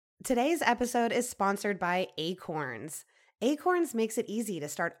Today's episode is sponsored by Acorns. Acorns makes it easy to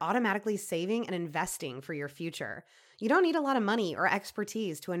start automatically saving and investing for your future. You don't need a lot of money or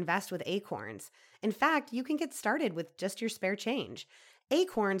expertise to invest with Acorns. In fact, you can get started with just your spare change.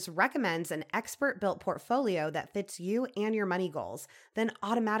 Acorns recommends an expert-built portfolio that fits you and your money goals, then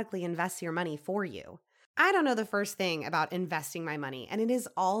automatically invests your money for you. I don't know the first thing about investing my money, and it is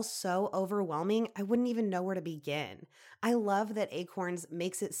all so overwhelming, I wouldn't even know where to begin. I love that Acorns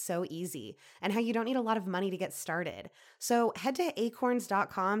makes it so easy and how you don't need a lot of money to get started. So head to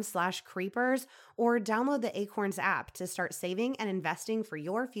acorns.com/creepers or download the Acorns app to start saving and investing for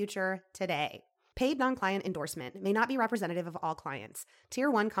your future today. Paid non-client endorsement may not be representative of all clients. Tier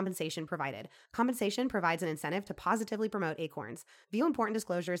 1 compensation provided. Compensation provides an incentive to positively promote Acorns. View important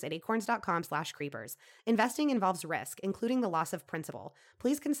disclosures at acorns.com/creepers. Investing involves risk, including the loss of principal.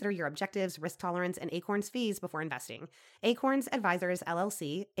 Please consider your objectives, risk tolerance, and Acorns fees before investing. Acorns Advisors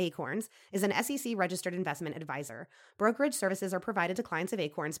LLC, Acorns, is an SEC-registered investment advisor. Brokerage services are provided to clients of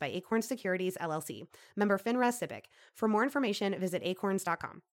Acorns by Acorns Securities LLC. Member FINRA SIPC. For more information, visit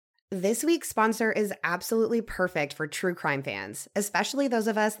acorns.com. This week's sponsor is absolutely perfect for true crime fans, especially those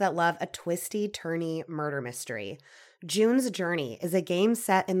of us that love a twisty, turny murder mystery. June's Journey is a game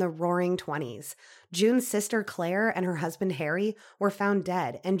set in the roaring 20s. June's sister Claire and her husband Harry were found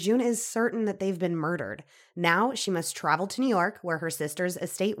dead, and June is certain that they've been murdered. Now she must travel to New York, where her sister's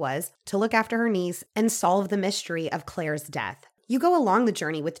estate was, to look after her niece and solve the mystery of Claire's death. You go along the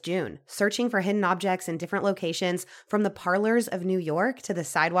journey with June, searching for hidden objects in different locations from the parlors of New York to the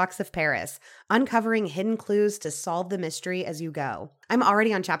sidewalks of Paris, uncovering hidden clues to solve the mystery as you go. I'm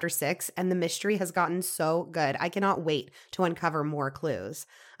already on chapter 6, and the mystery has gotten so good. I cannot wait to uncover more clues.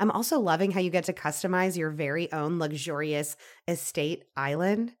 I'm also loving how you get to customize your very own luxurious estate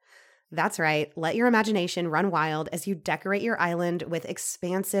island. That's right. Let your imagination run wild as you decorate your island with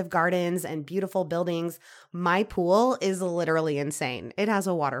expansive gardens and beautiful buildings. My pool is literally insane. It has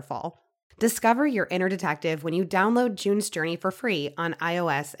a waterfall. Discover your inner detective when you download June's Journey for free on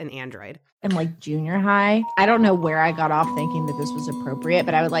iOS and Android. In like junior high, I don't know where I got off thinking that this was appropriate,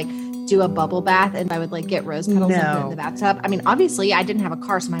 but I would like do a bubble bath and I would like get rose petals and put it in the bathtub. I mean, obviously I didn't have a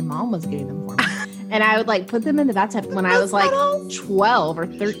car, so my mom was getting them for me. And I would like put them in the bathtub when I was like 12 or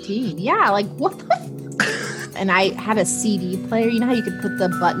 13. Yeah, like what the? And I had a CD player. You know how you could put the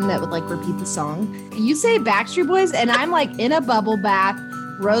button that would like repeat the song? You say Backstreet Boys and I'm like in a bubble bath,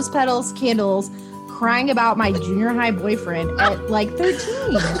 rose petals, candles, crying about my junior high boyfriend at like 13.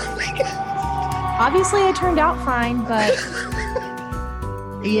 Oh my God. Obviously I turned out fine, but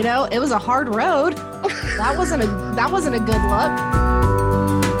you know, it was a hard road. That wasn't a good look.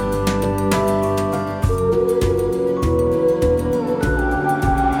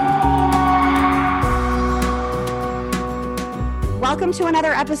 Welcome to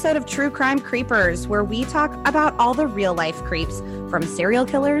another episode of True Crime Creepers, where we talk about all the real-life creeps, from serial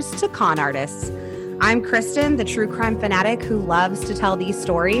killers to con artists. I'm Kristen, the true crime fanatic who loves to tell these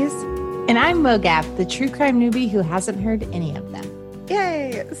stories. And I'm Mogab, the true crime newbie who hasn't heard any of them.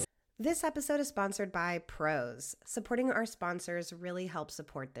 Yay! This episode is sponsored by Prose. Supporting our sponsors really helps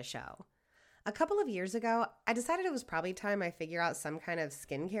support the show. A couple of years ago, I decided it was probably time I figure out some kind of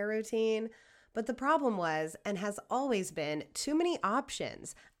skincare routine. But the problem was, and has always been, too many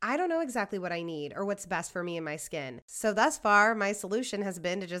options. I don't know exactly what I need or what's best for me and my skin. So thus far, my solution has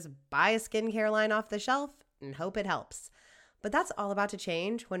been to just buy a skincare line off the shelf and hope it helps. But that's all about to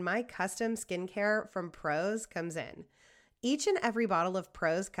change when my custom skincare from Prose comes in. Each and every bottle of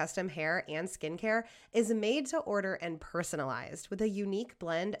Prose custom hair and skincare is made to order and personalized with a unique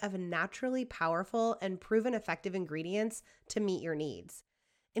blend of naturally powerful and proven effective ingredients to meet your needs.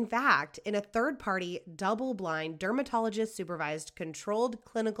 In fact, in a third-party, double-blind, dermatologist-supervised controlled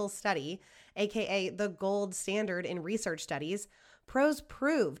clinical study, aka the gold standard in research studies, Prose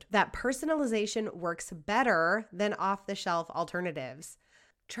proved that personalization works better than off-the-shelf alternatives.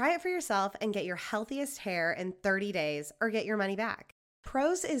 Try it for yourself and get your healthiest hair in 30 days or get your money back.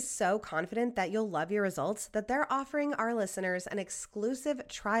 Prose is so confident that you'll love your results that they're offering our listeners an exclusive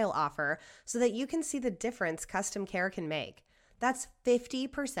trial offer so that you can see the difference custom care can make. That's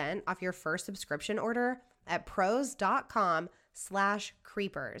 50% off your first subscription order at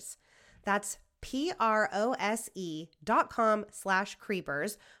prose.com/creepers. That's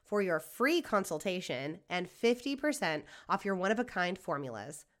prose.com/creepers for your free consultation and 50% off your one-of-a-kind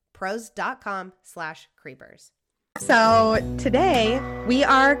formulas. Prose.com/creepers. So today we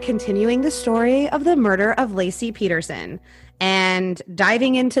are continuing the story of the murder of Laci Peterson and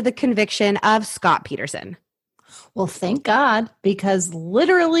diving into the conviction of Scott Peterson. Well, thank God, because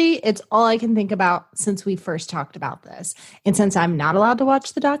literally it's all I can think about since we first talked about this. And since I'm not allowed to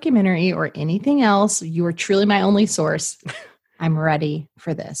watch the documentary or anything else, you are truly my only source. I'm ready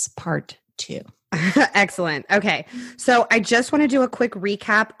for this part 2. Excellent. Okay. So I just want to do a quick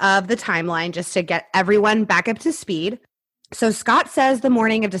recap of the timeline just to get everyone back up to speed. So Scott says the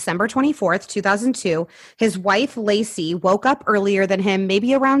morning of December 24th, 2002, his wife, Lacey, woke up earlier than him,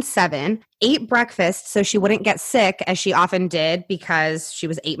 maybe around 7, ate breakfast so she wouldn't get sick, as she often did because she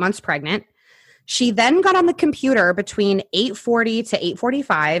was 8 months pregnant. She then got on the computer between 8:40 to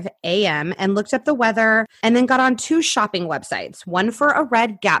 8:45 a.m. and looked up the weather, and then got on 2 shopping websites, one for a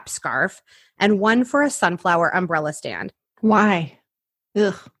red Gap scarf and one for a sunflower umbrella stand. Why?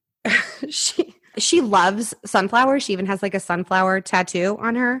 Ugh. She loves sunflowers. She even has like a sunflower tattoo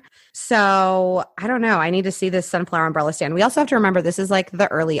on her. So I don't know. I need to see this sunflower umbrella stand. We also have to remember this is like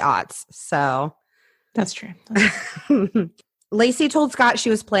the early aughts. So that's true. Lacey told Scott she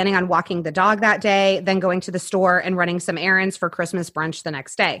was planning on walking the dog that day, then going to the store and running some errands for Christmas brunch the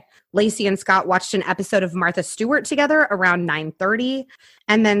next day. Lacey and Scott watched an episode of Martha Stewart together around 9:30,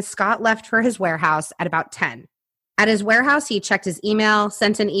 and then Scott left for his warehouse at about 10. At his warehouse, he checked his email,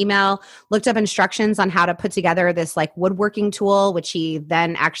 sent an email, looked up instructions on how to put together this like woodworking tool, which he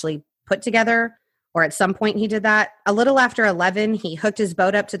then actually put together, or at some point he did that. A little after 11, he hooked his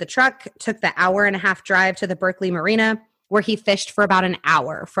boat up to the truck, took the hour-and-a-half drive to the Berkeley Marina, where he fished for about an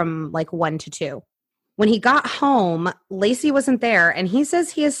hour from like 1 to 2. When he got home, Lacey wasn't there, and he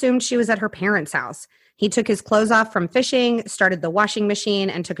says he assumed she was at her parents' house. He took his clothes off from fishing, started the washing machine,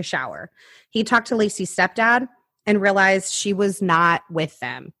 and took a shower. He talked to Lacey's stepdad and realized she was not with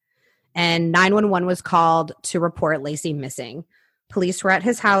them. And 911 was called to report Lacey missing. Police were at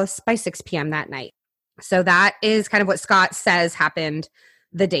his house by 6 p.m. that night. So that is kind of what Scott says happened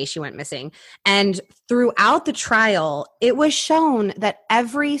the day she went missing. And throughout the trial, it was shown that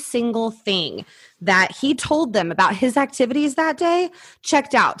every single thing that he told them about his activities that day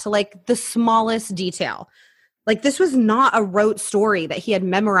checked out to like the smallest detail. Like this was not a rote story that he had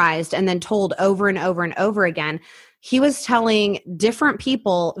memorized and then told over and over and over again. He was telling different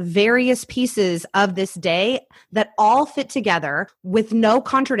people various pieces of this day that all fit together with no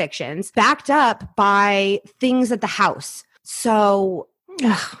contradictions, backed up by things at the house. So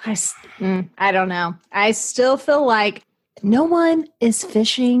I don't know. I still feel like no one is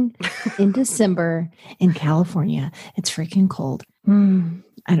fishing in December in California. It's freaking cold.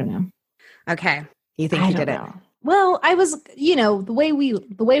 I don't know. Okay. You think he did it? Well, I was, the way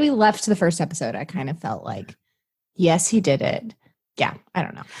we left the first episode, I kind of felt like, yes, he did it. Yeah, I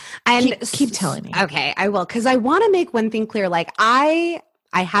don't know. And keep telling me. Okay, I will, because I want to make one thing clear. Like, I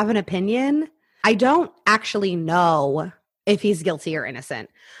have an opinion. I don't actually know if he's guilty or innocent.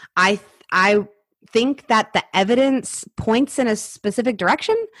 I think that the evidence points in a specific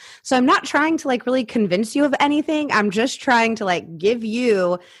direction. So I'm not trying to like really convince you of anything. I'm just trying to like give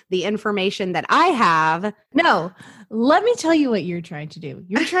you the information that I have. No, let me tell you what you're trying to do.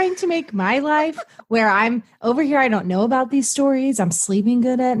 You're trying to make my life where I'm over here. I don't know about these stories. I'm sleeping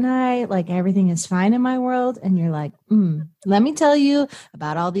good at night. Like everything is fine in my world. And you're like, let me tell you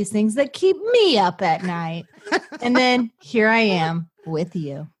about all these things that keep me up at night. And then here I am with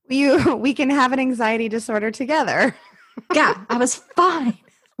you. We can have an anxiety disorder together. Yeah, I was fine.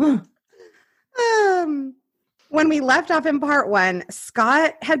 When we left off in part 1,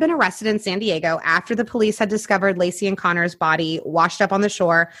 Scott had been arrested in San Diego after the police had discovered Lacey and Connor's body washed up on the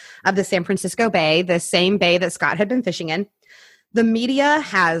shore of the San Francisco Bay, the same bay that Scott had been fishing in. The media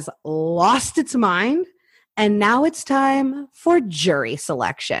has lost its mind, and now it's time for jury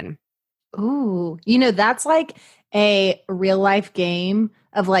selection. Ooh, that's like a real life game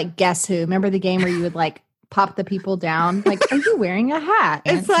of like Guess Who. Remember the game where you would like pop the people down? Like, are you wearing a hat?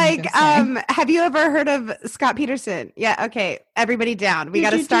 It's like, have you ever heard of Scott Peterson? Yeah. Okay. Everybody down. We got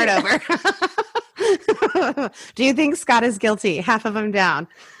to start over. Do you think Scott is guilty? Half of them down.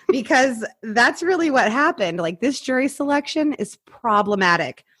 Because that's really what happened. Like this jury selection is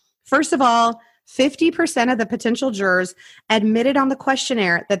problematic. First of all, 50% of the potential jurors admitted on the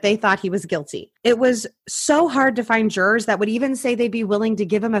questionnaire that they thought he was guilty. It was so hard to find jurors that would even say they'd be willing to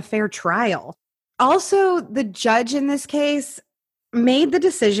give him a fair trial. Also, the judge in this case made the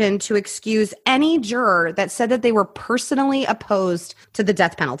decision to excuse any juror that said that they were personally opposed to the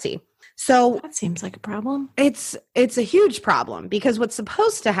death penalty. So that seems like a problem. It's a huge problem because what's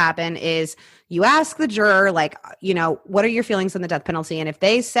supposed to happen is you ask the juror, like, what are your feelings on the death penalty? And if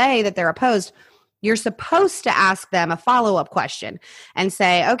they say that they're opposed, you're supposed to ask them a follow-up question and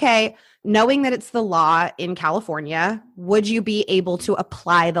say, okay, knowing that it's the law in California, would you be able to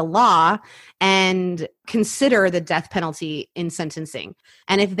apply the law and consider the death penalty in sentencing?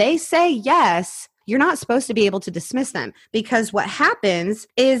 And if they say yes, you're not supposed to be able to dismiss them, because what happens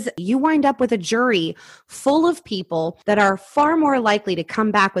is you wind up with a jury full of people that are far more likely to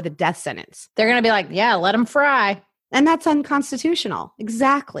come back with a death sentence. They're going to be like, yeah, let them fry. And that's unconstitutional.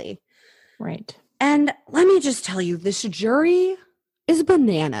 Exactly. Right. And let me just tell you, this jury is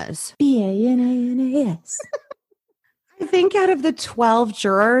bananas. Bananas. I think out of the 12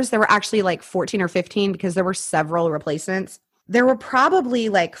 jurors, there were actually like 14 or 15 because there were several replacements. There were probably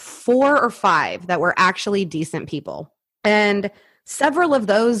like 4 or 5 that were actually decent people. And several of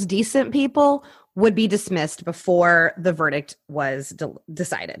those decent people would be dismissed before the verdict was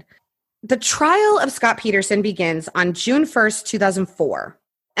decided. The trial of Scott Peterson begins on June 1st, 2004.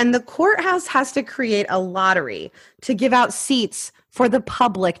 And the courthouse has to create a lottery to give out seats for the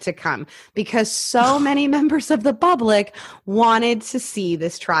public to come because so many members of the public wanted to see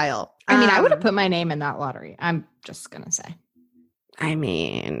this trial. I mean, I would have put my name in that lottery. I'm just going to say. I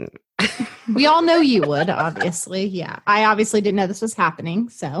mean, we all know you would, obviously. Yeah. I obviously didn't know this was happening.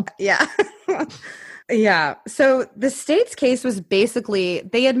 So, yeah. Yeah. So the state's case was basically,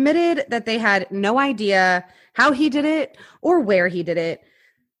 they admitted that they had no idea how he did it or where he did it.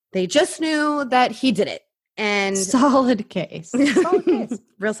 They just knew that he did it. And solid case. Solid case.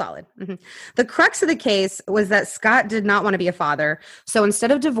 Real solid. Mm-hmm. The crux of the case was that Scott did not want to be a father. So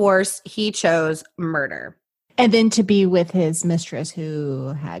instead of divorce, he chose murder. And then to be with his mistress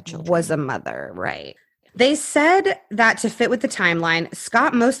who had children. Was a mother, right. They said that to fit with the timeline,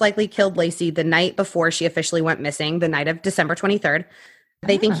 Scott most likely killed Lacey the night before she officially went missing, the night of December 23rd.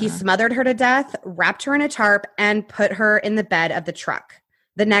 They think he smothered her to death, wrapped her in a tarp, and put her in the bed of the truck.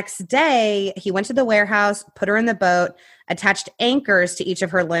 The next day, he went to the warehouse, put her in the boat, attached anchors to each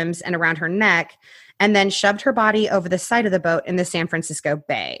of her limbs and around her neck, and then shoved her body over the side of the boat in the San Francisco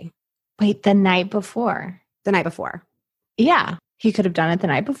Bay. Wait, the night before? The night before. Yeah. He could have done it the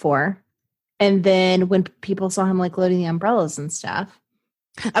night before. And then when people saw him like loading the umbrellas and stuff.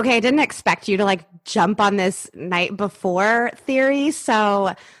 Okay, I didn't expect you to like jump on this night before theory.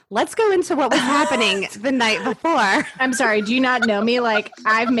 So let's go into what was happening the night before. I'm sorry. Do you not know me? Like,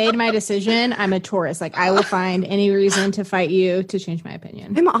 I've made my decision. I'm a Taurus. Like, I will find any reason to fight you to change my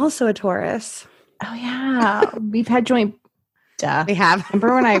opinion. I'm also a Taurus. Oh, yeah. We've had joint. Duh. We have.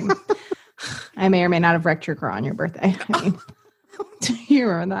 Remember when I may or may not have wrecked your car on your birthday? I mean, do you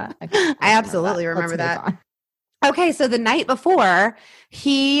remember that? I absolutely remember that. Okay, so the night before,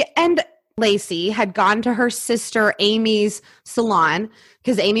 he and Lacey had gone to her sister Amy's salon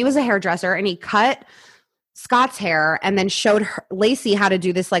because Amy was a hairdresser, and he cut Scott's hair and then showed Lacey how to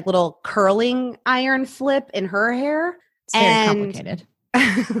do this like little curling iron flip in her hair. It's very complicated.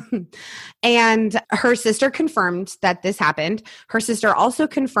 And her sister confirmed that this happened. Her sister also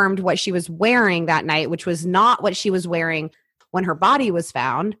confirmed what she was wearing that night, which was not what she was wearing when her body was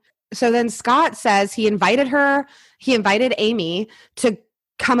found. So then Scott says he invited Amy to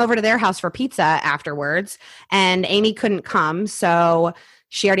come over to their house for pizza afterwards, and Amy couldn't come, so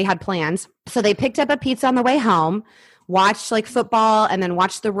she already had plans. So they picked up a pizza on the way home, watched like football, and then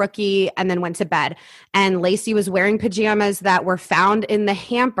watched The Rookie, and then went to bed. And Lacey was wearing pajamas that were found in the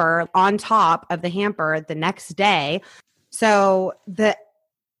hamper, on top of the hamper the next day. So the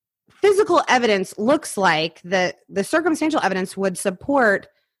physical evidence looks like the circumstantial evidence would support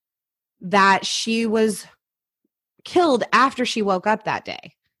that she was killed after she woke up that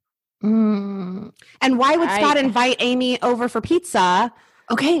day. And why would Scott invite Amy over for pizza?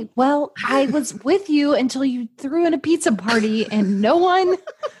 Okay, well, I was with you until you threw in a pizza party, and no one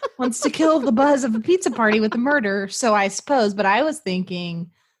wants to kill the buzz of a pizza party with a murder, so I suppose. But I was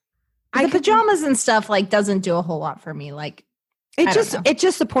thinking the pajamas and stuff like doesn't do a whole lot for me. Like it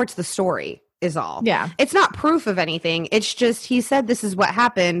just supports the story is all. Yeah. It's not proof of anything. It's just he said this is what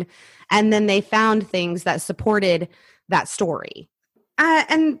happened, and then they found things that supported that story.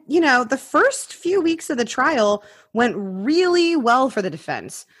 And, you know, the first few weeks of the trial went really well for the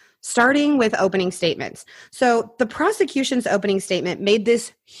defense, starting with opening statements. So the prosecution's opening statement made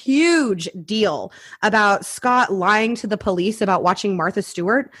this huge deal about Scott lying to the police about watching Martha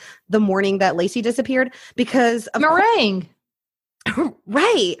Stewart the morning that Lacey disappeared because of meringue.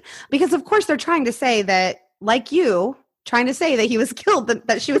 Right. Because, of course, they're trying to say that, like you, trying to say that he was killed,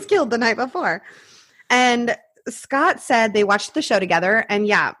 that she was killed the night before. And Scott said they watched the show together, and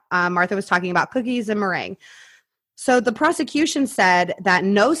Martha was talking about cookies and meringue. So the prosecution said that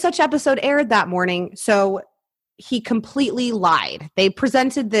no such episode aired that morning, so he completely lied. They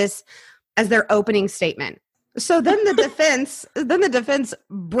presented this as their opening statement. So then the defense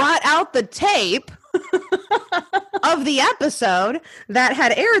brought out the tape of the episode that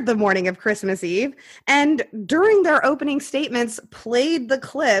had aired the morning of Christmas Eve, and during their opening statements played the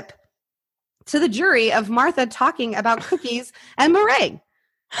clip to the jury of Martha talking about cookies and meringue.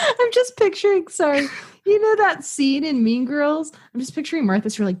 I'm just picturing, sorry, you know that scene in Mean Girls? I'm just picturing Martha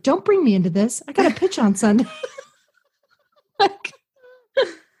Stewart like, don't bring me into this. I got a pitch on Sunday. Like,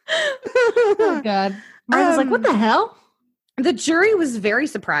 oh God. Martha's like, what the hell? The jury was very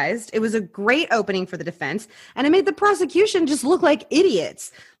surprised. It was a great opening for the defense, and it made the prosecution just look like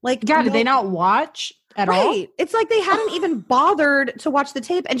idiots. Like, God, did they not watch at all? It's like they hadn't even bothered to watch the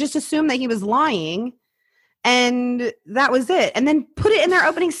tape and just assumed that he was lying, and that was it. And then put it in their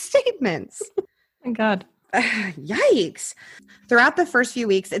opening statements. Oh my God. Yikes. Throughout the first few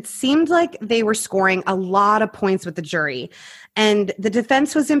weeks, it seemed like they were scoring a lot of points with the jury. And the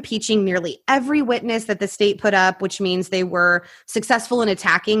defense was impeaching nearly every witness that the state put up, which means they were successful in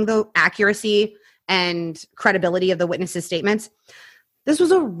attacking the accuracy and credibility of the witnesses' statements. This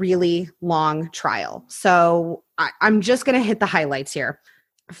was a really long trial. So I'm just going to hit the highlights here.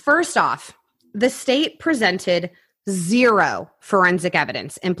 First off, the state presented 0 forensic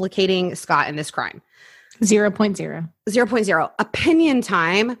evidence implicating Scott in this crime. 0.0. 0.0. Opinion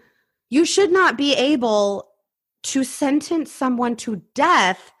time. You should not be able to sentence someone to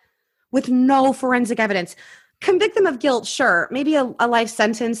death with no forensic evidence. Convict them of guilt, sure. Maybe a life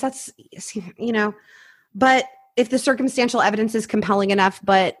sentence. That's, but if the circumstantial evidence is compelling enough,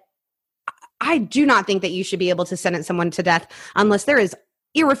 but I do not think that you should be able to sentence someone to death unless there is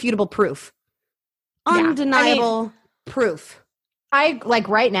irrefutable proof. Undeniable proof. I like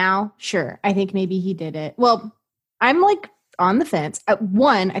right now, sure. I think maybe he did it. Well, I'm like on the fence.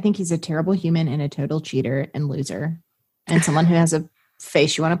 One, I think he's a terrible human and a total cheater and loser and someone who has a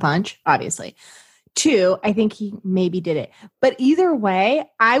face you want to punch, obviously. 2, I think he maybe did it. But either way,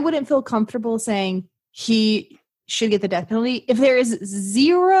 I wouldn't feel comfortable saying he should get the death penalty if there is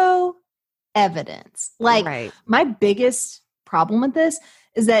 0 evidence. Like, my biggest problem with this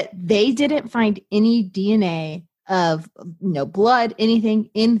is that they didn't find any DNA of no blood, anything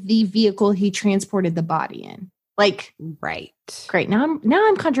in the vehicle he transported the body in. Like, right. Great. Now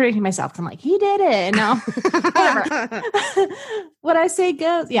I'm contradicting myself. I'm like, he did it. And now whatever. What I say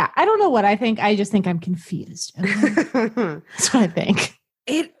goes. Yeah. I don't know what I think. I just think I'm confused. That's what I think.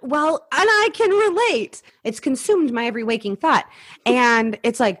 Well, and I can relate. It's consumed my every waking thought. And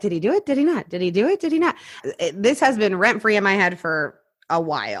it's like, did he do it? Did he not? Did he do it? Did he not? This has been rent free in my head for a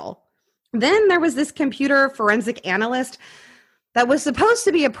while. Then there was this computer forensic analyst that was supposed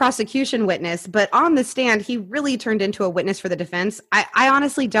to be a prosecution witness, but on the stand, he really turned into a witness for the defense. I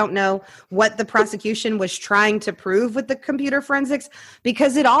honestly don't know what the prosecution was trying to prove with the computer forensics,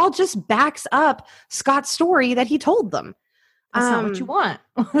 because it all just backs up Scott's story that he told them. That's not what you want.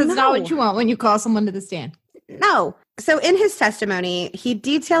 That's not what you want when you call someone to the stand. No. So in his testimony, he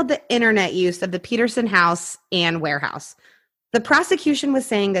detailed the internet use of the Peterson house and warehouse. The prosecution was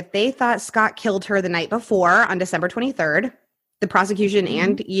saying that they thought Scott killed her the night before on December 23rd, the prosecution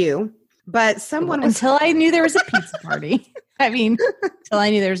and you, but someone was... Until I knew there was a pizza party. Until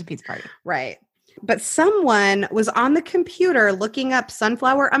I knew there was a pizza party. Right. But someone was on the computer looking up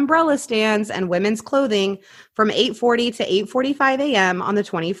sunflower umbrella stands and women's clothing from 8:40 to 8:45 a.m. on the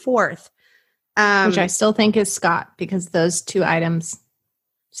 24th. Which I still think is Scott, because those 2 items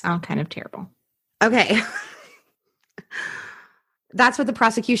sound kind of terrible. Okay. That's what the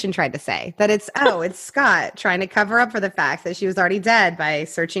prosecution tried to say, that it's Scott trying to cover up for the fact that she was already dead by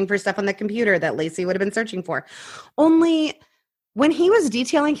searching for stuff on the computer that Lacey would have been searching for. Only when he was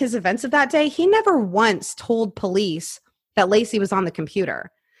detailing his events of that day, he never once told police that Lacey was on the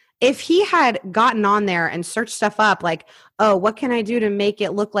computer. If he had gotten on there and searched stuff up like, oh, what can I do to make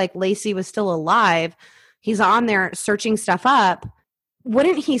it look like Lacey was still alive? He's on there searching stuff up.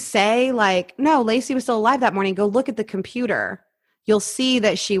 Wouldn't he say like, no, Lacey was still alive that morning. Go look at the computer. You'll see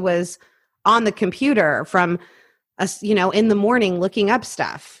that she was on the computer from, in the morning looking up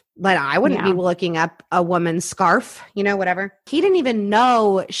stuff. But I wouldn't be looking up a woman's scarf, whatever. He didn't even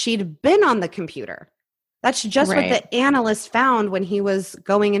know she'd been on the computer. That's just what the analyst found when he was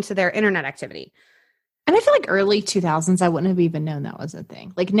going into their internet activity. And I feel like early 2000s, I wouldn't have even known that was a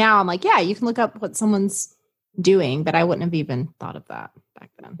thing. Like now I'm like, yeah, you can look up what someone's doing, but I wouldn't have even thought of that back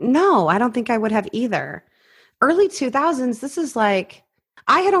then. No, I don't think I would have either. Early 2000s, this is like,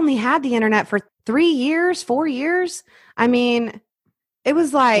 I had only had the internet for 3 years, 4 years. I mean, it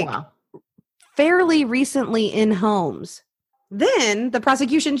was like fairly recently in homes. Then the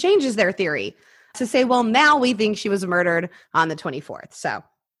prosecution changes their theory to say, well, now we think she was murdered on the 24th. So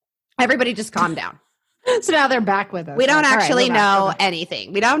Everybody just calm down. So now they're back with us. We don't actually know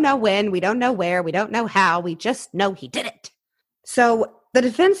anything. We don't know when. We don't know where. We don't know how. We just know he did it. So the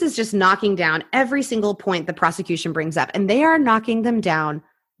defense is just knocking down every single point the prosecution brings up, and they are knocking them down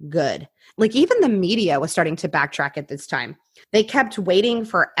good. Like even the media was starting to backtrack at this time. They kept waiting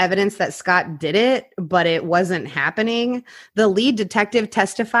for evidence that Scott did it, but it wasn't happening. The lead detective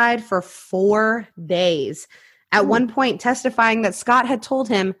testified for 4 days. At one point testifying that Scott had told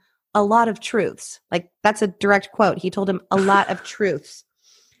him a lot of truths. Like that's a direct quote. He told him a lot of truths.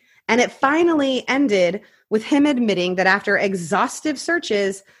 And it finally ended with him admitting that after exhaustive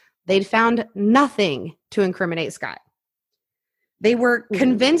searches, they'd found nothing to incriminate Scott. They were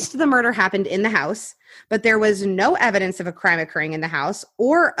convinced the murder happened in the house, but there was no evidence of a crime occurring in the house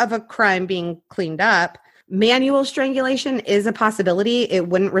or of a crime being cleaned up. Manual strangulation is a possibility. It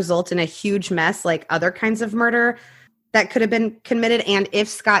wouldn't result in a huge mess like other kinds of murder that could have been committed. And if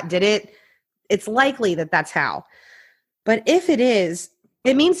Scott did it, it's likely that that's how. But if it is,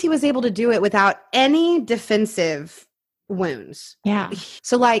 it means he was able to do it without any defensive wounds. Yeah.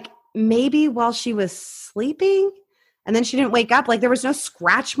 So like maybe while she was sleeping and then she didn't wake up, like there was no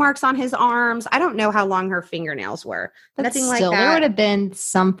scratch marks on his arms. I don't know how long her fingernails were. But Nothing still, like that. There would have been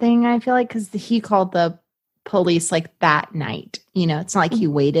something, I feel like, because he called the police like that night. You know, it's not like he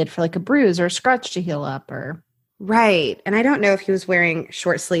waited for like a bruise or a scratch to heal up or. Right. And I don't know if he was wearing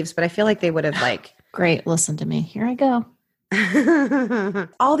short sleeves, but I feel like they would have like. Great. Listen to me. Here I go.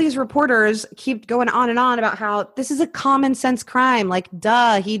 All these reporters keep going on and on about how this is a common sense crime. Like,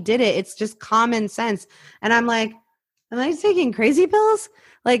 duh, he did it. It's just common sense. And I'm like, am I taking crazy pills?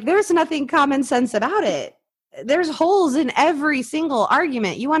 Like, there's nothing common sense about it. There's holes in every single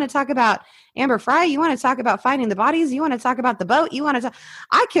argument. You want to talk about Amber Fry? You want to talk about finding the bodies? You want to talk about the boat? You want to talk?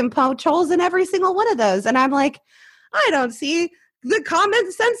 I can poach holes in every single one of those. And I'm like, I don't see the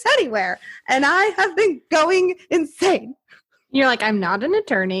common sense anywhere. And I have been going insane. You're like, I'm not an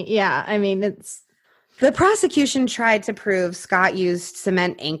attorney. Yeah. I mean, it's. The prosecution tried to prove Scott used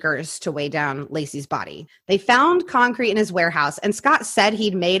cement anchors to weigh down Lacey's body. They found concrete in his warehouse, and Scott said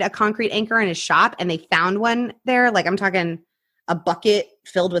he'd made a concrete anchor in his shop, and they found one there. Like, I'm talking a bucket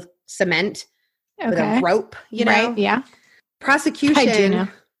filled with cement with a rope, you know? Right, yeah. Prosecution. I do know.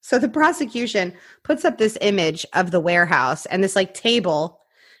 So the prosecution puts up this image of the warehouse and this like table,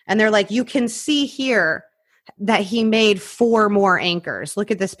 and they're like, you can see here that he made 4 more anchors. Look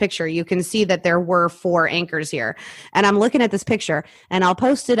at this picture. You can see that there were 4 anchors here. And I'm looking at this picture, and I'll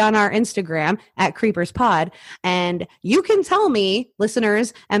post it on our Instagram at Creepers Pod. And you can tell me,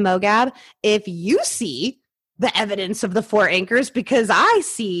 listeners and Mogab, if you see the evidence of the 4 anchors, because I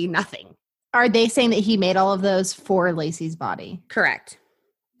see nothing. Are they saying that he made all of those for Lacey's body? Correct.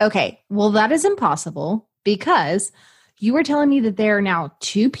 Okay. Well, that is impossible because you were telling me that there are now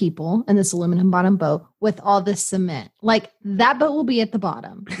 2 people in this aluminum bottom boat with all this cement. Like, that boat will be at the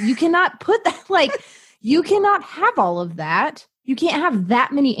bottom. You cannot put that, like, you cannot have all of that. You can't have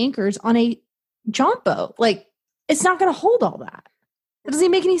that many anchors on a jaunt boat. Like, it's not going to hold all that. It doesn't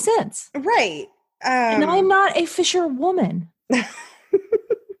even make any sense. Right. And I'm not a fisherwoman.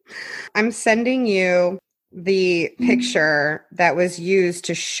 I'm sending you the picture that was used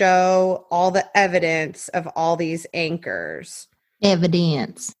to show all the evidence of all these anchors.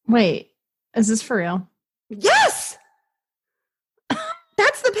 Evidence. Wait, is this for real? Yes!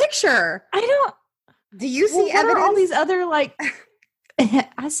 That's the picture. I don't. Do you see evidence? What are all these other, like,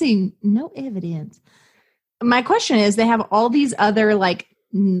 I see no evidence. My question is, they have all these other, like,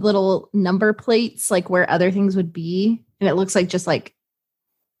 little number plates, like, where other things would be, and it looks like just, like,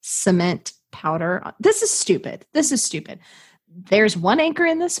 cement powder. This is stupid. There's 1 anchor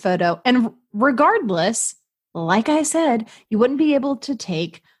in this photo. And regardless, like I said, you wouldn't be able to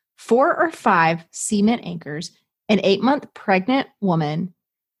take 4 or 5 cement anchors, an 8-month pregnant woman,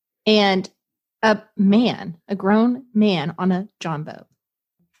 and a grown man on a John boat.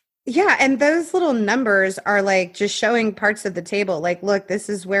 Yeah. And those little numbers are like just showing parts of the table. Like, look, this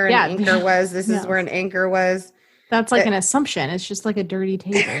is where an anchor was. This is where an anchor was. That's like an assumption. It's just like a dirty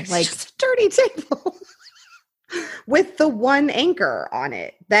table. Like, just a dirty table with the 1 anchor on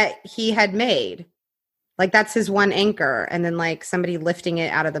it that he had made. Like, that's his 1 anchor. And then like somebody lifting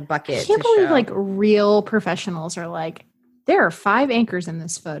it out of the bucket. I can't believe like real professionals are like, there are 5 anchors in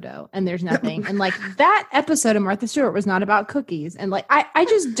this photo and there's nothing. And like that episode of Martha Stewart was not about cookies. And like, I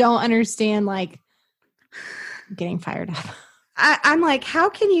just don't understand, like, getting fired up. I'm like, how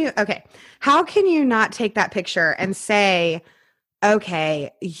can you not take that picture and say,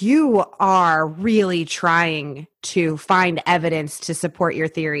 okay, you are really trying to find evidence to support your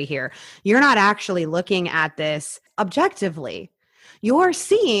theory here. You're not actually looking at this objectively. you're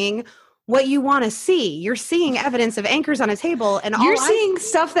seeing what you want to see. You're seeing evidence of anchors on a table, and you're seeing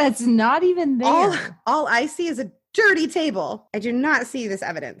stuff that's not even there. All I see is a dirty table. I do not see this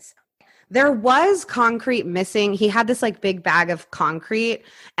evidence. There was concrete missing. He had this like big bag of concrete,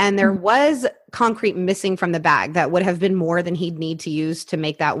 and there was concrete missing from the bag that would have been more than he'd need to use to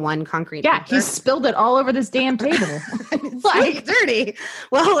make that one concrete. Yeah, he spilled it all over this damn table. It's like dirty.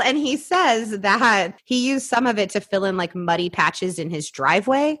 Well, and he says that he used some of it to fill in like muddy patches in his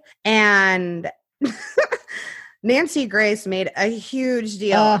driveway. And Nancy Grace made a huge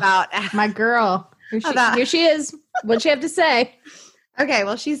deal about my girl. Here she is. What'd she have to say? Okay,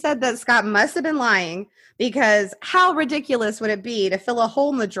 well, she said that Scott must have been lying because how ridiculous would it be to fill a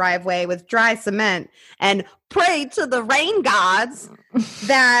hole in the driveway with dry cement and pray to the rain gods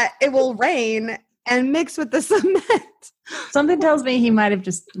that it will rain and mix with the cement? Something tells me he might have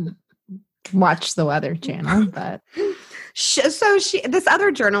just watched the Weather Channel, but this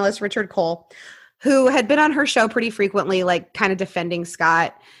other journalist, Richard Cole, who had been on her show pretty frequently, like kind of defending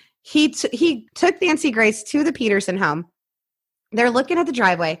Scott, he took Nancy Grace to the Peterson home. They're looking at the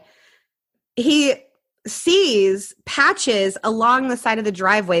driveway. He sees patches along the side of the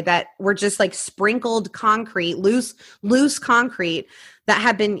driveway that were just like sprinkled concrete, loose concrete that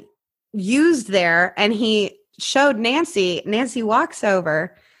had been used there. And he showed Nancy. Nancy walks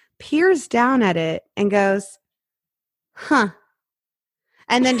over, peers down at it, and goes, huh.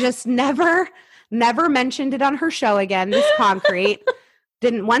 And then just never mentioned it on her show again, this concrete.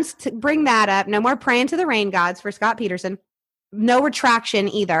 Didn't once bring that up. No more praying to the rain gods for Scott Peterson. No retraction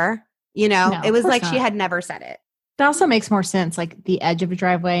either. No, it was like she had never said it. It also makes more sense, like the edge of a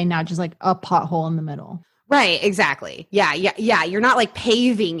driveway, not just like a pothole in the middle. Right, exactly. Yeah. You're not like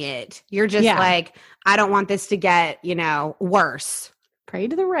paving it. You're just like, I don't want this to get, worse. Pray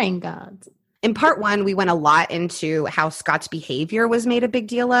to the rain gods. In part one, we went a lot into how Scott's behavior was made a big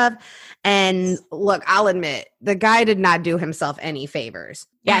deal of. And look, I'll admit, the guy did not do himself any favors.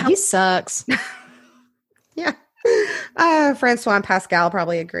 Yeah, he sucks. Yeah. Francois and Pascal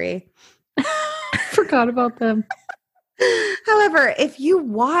probably agree. Forgot about them. However, if you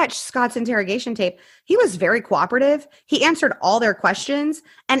watch Scott's interrogation tape, he was very cooperative. He answered all their questions.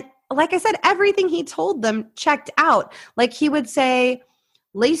 And like I said, everything he told them checked out. Like he would say,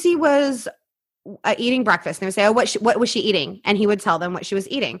 Lacey was eating breakfast. And they would say, oh, what was she eating? And he would tell them what she was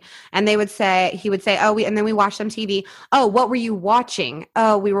eating. And he would say, and then we watched some TV. Oh, what were you watching?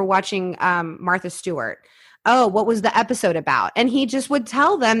 Oh, we were watching Martha Stewart. Oh, what was the episode about? And he just would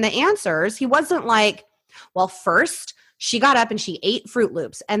tell them the answers. He wasn't like, well, first she got up and she ate Fruit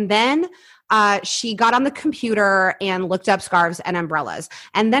Loops. And then she got on the computer and looked up scarves and umbrellas.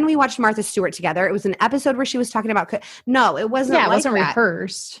 And then we watched Martha Stewart together. It was an episode where she was talking about, no, it wasn't. Yeah, it like wasn't that.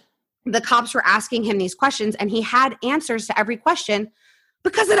 Rehearsed. The cops were asking him these questions and he had answers to every question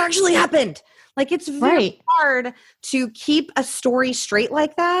because it actually happened. Like it's very hard to keep a story straight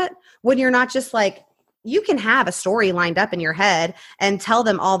like that when you're not just like, you can have a story lined up in your head and tell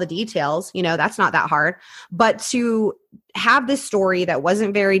them all the details. That's not that hard. But to have this story that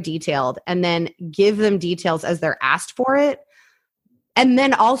wasn't very detailed and then give them details as they're asked for it. And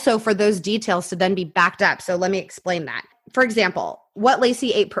then also for those details to then be backed up. So let me explain that. For example, what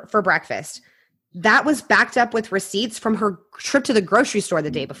Lacey ate for breakfast, that was backed up with receipts from her trip to the grocery store the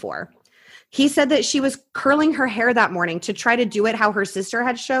day before. He said that she was curling her hair that morning to try to do it how her sister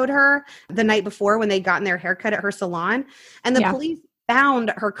had showed her the night before when they'd gotten their haircut at her salon. And the police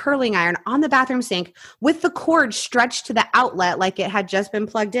found her curling iron on the bathroom sink with the cord stretched to the outlet like it had just been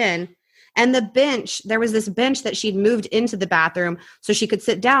plugged in. And the bench, there was this bench that she'd moved into the bathroom so she could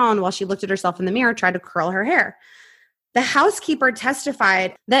sit down while she looked at herself in the mirror, tried to curl her hair. The housekeeper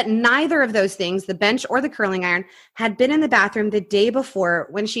testified that neither of those things, the bench or the curling iron, had been in the bathroom the day before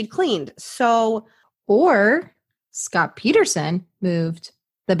when she'd cleaned. Or Scott Peterson moved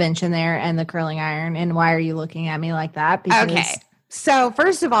the bench in there and the curling iron. And why are you looking at me like that? Okay. So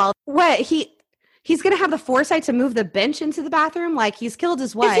first of all, he's going to have the foresight to move the bench into the bathroom? Like he's killed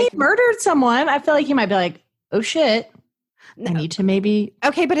his wife. If he murdered someone, I feel like he might be like, oh shit. I need to maybe.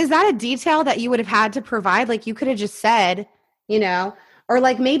 Okay, but is that a detail that you would have had to provide? Like you could have just said, or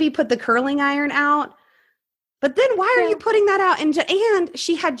like maybe put the curling iron out. But then why are you putting that out? And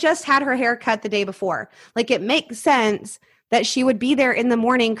she had just had her hair cut the day before. Like it makes sense that she would be there in the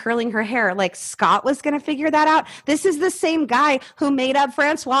morning curling her hair. Like Scott was going to figure that out. This is the same guy who made up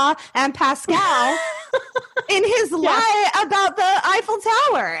Francois and Pascal in his lie about the Eiffel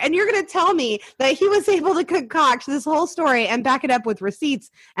Tower. And you're going to tell me that he was able to concoct this whole story and back it up with receipts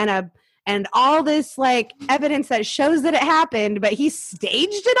and and all this like evidence that shows that it happened, but he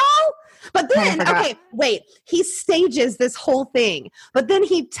staged it all. But then, okay, wait, he stages this whole thing, but then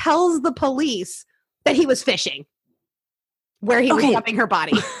he tells the police that he was fishing where he was dumping her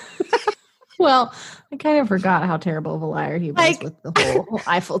body. Well, I kind of forgot how terrible of a liar he was with the whole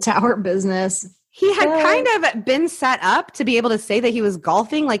Eiffel Tower business. He had kind of been set up to be able to say that he was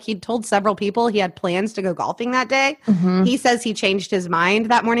golfing. Like he'd told several people he had plans to go golfing that day. Mm-hmm. He says he changed his mind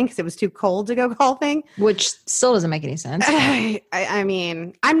that morning because it was too cold to go golfing. Which still doesn't make any sense. I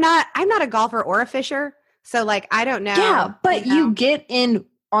mean, I'm not a golfer or a fisher. So like, I don't know. Yeah, but you get in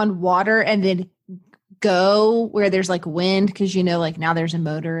on water and then go where there's like wind because like now there's a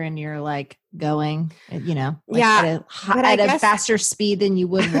motor and you're like going, at a faster speed than you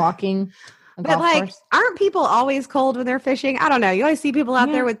would walking. But like, aren't people always cold when they're fishing? I don't know. You always see people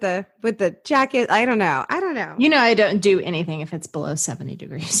out there with the jacket. I don't know. I don't do anything if it's below 70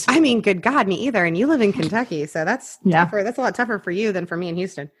 degrees. I mean, good God, me either. And you live in Kentucky, so that's tougher. That's a lot tougher for you than for me in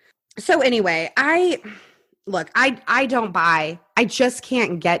Houston. So anyway, I don't buy. I just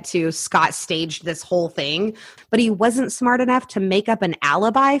can't get to Scott staged this whole thing, but he wasn't smart enough to make up an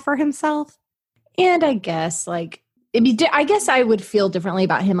alibi for himself. And I guess I guess I would feel differently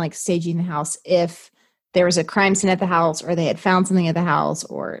about him like staging the house if there was a crime scene at the house or they had found something at the house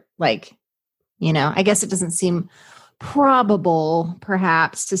or like, I guess it doesn't seem probable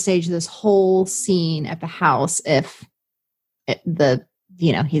perhaps to stage this whole scene at the house if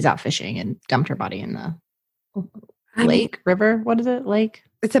he's out fishing and dumped her body in the river. What is it? Lake?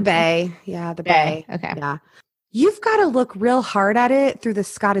 It's a bay. Yeah, the bay. Okay. Yeah. You've got to look real hard at it through the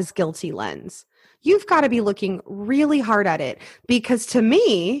Scott is guilty lens. You've got to be looking really hard at it because to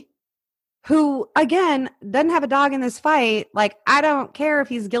me, who again doesn't have a dog in this fight, like I don't care if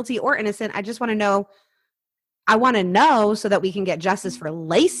he's guilty or innocent. I just want to know. I want to know so that we can get justice for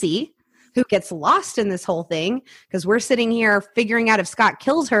Lacey, who gets lost in this whole thing because we're sitting here figuring out if Scott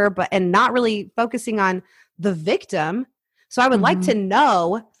kills her, and not really focusing on the victim. So I would like to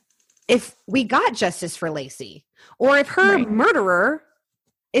know if we got justice for Lacey or if her murderer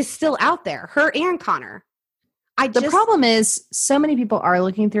is still out there, her and Connor. The problem is so many people are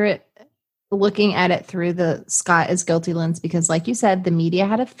looking at it through the Scott is guilty lens because like you said, the media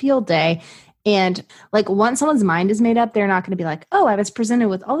had a field day. And like once someone's mind is made up, they're not going to be like, oh, I was presented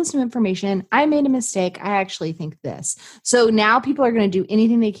with all this new information. I made a mistake. I actually think this. So now people are going to do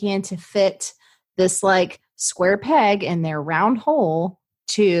anything they can to fit this like square peg in their round hole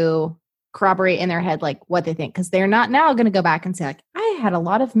to corroborate in their head like what they think, because they're not now going to go back and say like I had a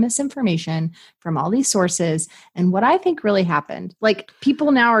lot of misinformation from all these sources and what I think really happened. Like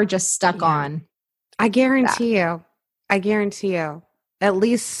people now are just stuck on. I guarantee you at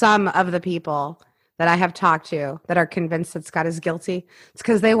least some of the people that I have talked to that are convinced that Scott is guilty, it's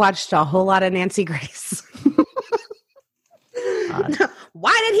because they watched a whole lot of Nancy Grace.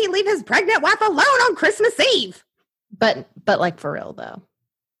 Why did he leave his pregnant wife alone on Christmas Eve? But like for real though.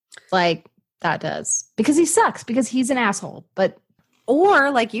 Like that does because he sucks because he's an asshole. But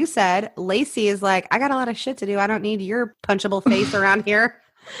or like you said, Lacey is like, I got a lot of shit to do. I don't need your punchable face around here.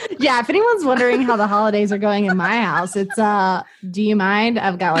 Yeah. If anyone's wondering how the holidays are going in my house, it's do you mind?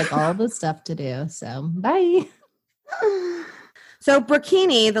 I've got like all the stuff to do. So bye. So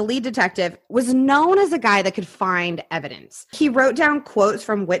Brocchini, the lead detective, was known as a guy that could find evidence. He wrote down quotes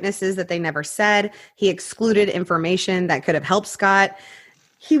from witnesses that they never said. He excluded information that could have helped Scott.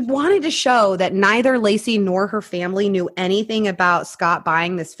 He wanted to show that neither Lacey nor her family knew anything about Scott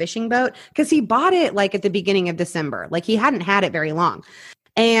buying this fishing boat because he bought it like at the beginning of December. Like he hadn't had it very long.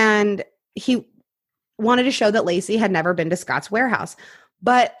 And he wanted to show that Lacey had never been to Scott's warehouse.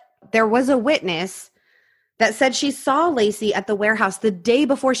 But there was a witness that said she saw Lacey at the warehouse the day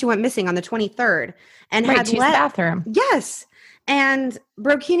before she went missing on the 23rd and had to the bathroom. Yes. And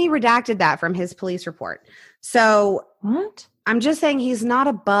Brocchini redacted that from his police report. So what? I'm just saying he's not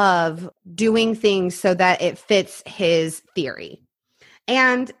above doing things so that it fits his theory.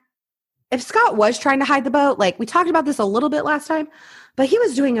 And if Scott was trying to hide the boat, like we talked about this a little bit last time, but he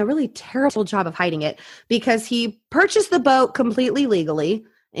was doing a really terrible job of hiding it because he purchased the boat completely legally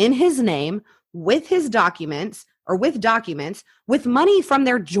in his name with his documents or with documents with money from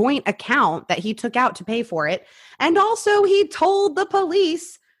their joint account that he took out to pay for it. And also he told the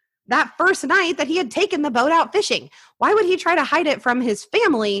police that first night that he had taken the boat out fishing. Why would he try to hide it from his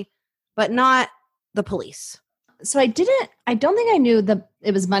family, but not the police? So I don't think I knew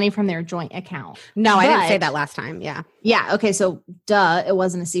it was money from their joint account. No, I didn't say that last time. Yeah. Yeah. Okay. So it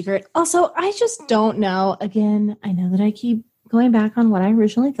wasn't a secret. Also, I just don't know. Again, I know that I keep going back on what I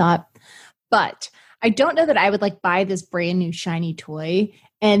originally thought, but I don't know that I would like buy this brand new shiny toy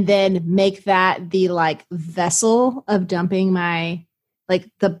and then make that the like vessel of dumping my, like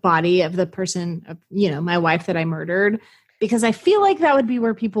the body of the person, my wife that I murdered, because I feel like that would be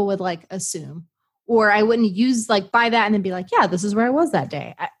where people would like assume, or I wouldn't buy that and then be like, yeah, this is where I was that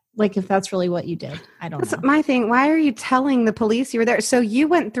day. Like if that's really what you did, I don't know. That's my thing. Why are you telling the police you were there? So you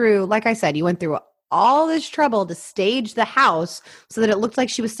went through, like I said, all this trouble to stage the house so that it looked like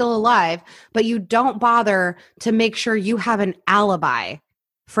she was still alive, but you don't bother to make sure you have an alibi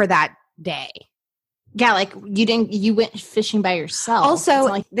for that day. Yeah, like you went fishing by yourself.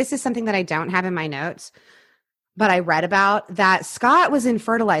 Also, this is something that I don't have in my notes, but I read about that Scott was in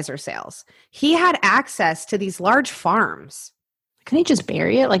fertilizer sales. He had access to these large farms. Couldn't he just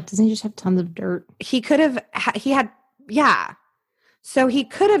bury it? Like, doesn't he just have tons of dirt? He could have, yeah. So he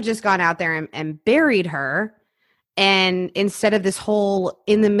could have just gone out there and buried her. And instead of this whole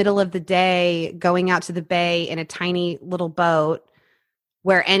in the middle of the day going out to the bay in a tiny little boat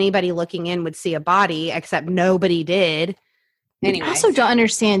where anybody looking in would see a body, except nobody did. Anyway. I also don't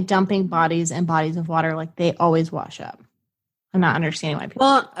understand dumping bodies in bodies of water. Like they always wash up. I'm not understanding why people.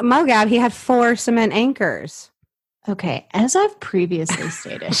 Well, Mogab, he had 4 cement anchors. Okay. As I've previously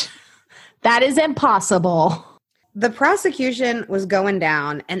stated, that is impossible. The prosecution was going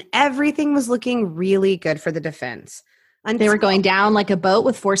down and everything was looking really good for the defense. They were going down like a boat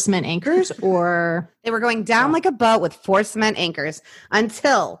with 4 cement anchors, or? They were going down like a boat with 4 cement anchors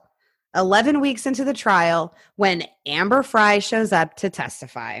until 11 weeks into the trial when Amber Frey shows up to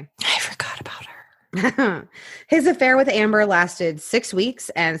testify. I forgot about her. His affair with Amber lasted 6 weeks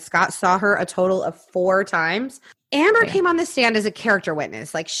and Scott saw her a total of 4 times. Amber came on the stand as a character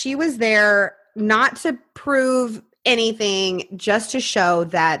witness. Like she was there not to prove anything, just to show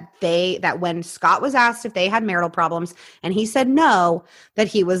that when Scott was asked if they had marital problems and he said no, that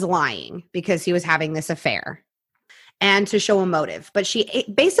he was lying because he was having this affair, and to show a motive. But she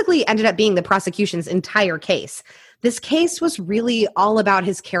basically ended up being the prosecution's entire case. This case was really all about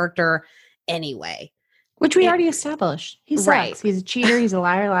his character anyway. Which we already established. He sucks. Right. He's a cheater. He's a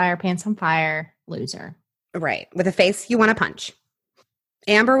liar, pants on fire, loser. Right. With a face you want to punch.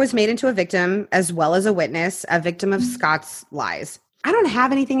 Amber was made into a victim as well as a witness, a victim of Scott's lies. I don't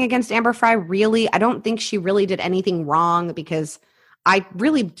have anything against Amber Frey, really. I don't think she really did anything wrong because I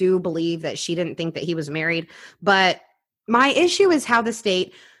really do believe that she didn't think that he was married. But my issue is how the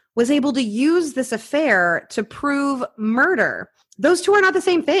state was able to use this affair to prove murder. Those two are not the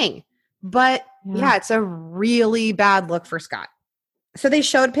same thing. But yeah, it's a really bad look for Scott. So they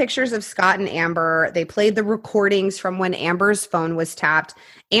showed pictures of Scott and Amber. They played the recordings from when Amber's phone was tapped.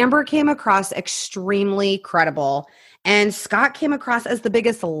 Amber came across extremely credible, and Scott came across as the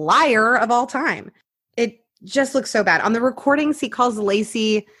biggest liar of all time. It just looks so bad. On the recordings, he calls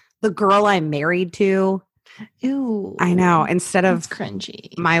Lacey the girl I'm married to. Ew. I know. Instead of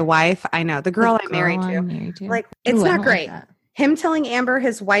cringy. My wife, I know. The girl I'm married to. Like, it's not great. Like him telling Amber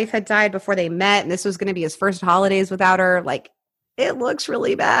his wife had died before they met, and this was going to be his first holidays without her. Like, it looks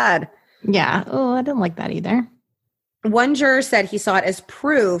really bad. Yeah. Oh, I didn't like that either. One juror said he saw it as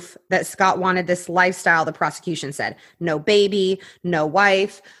proof that Scott wanted this lifestyle. The prosecution said, no baby, no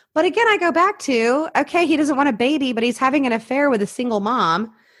wife. But again, I go back to, okay, he doesn't want a baby, but he's having an affair with a single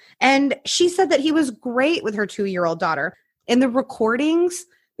mom. And she said that he was great with her 2-year-old daughter. In the recordings,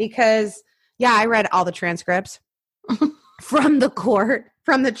 because, yeah, I read all the transcripts from the court.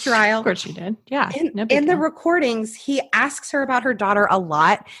 From the trial. Of course you did. Yeah. In the recordings, he asks her about her daughter a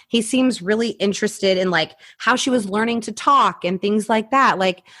lot. He seems really interested in like how she was learning to talk and things like that.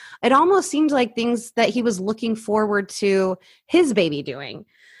 Like it almost seemed like things that he was looking forward to his baby doing.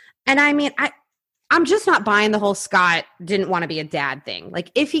 And I mean, I'm just not buying the whole Scott didn't want to be a dad thing. Like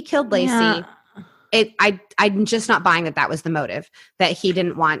if he killed Lacey, I'm just not buying that was the motive, that he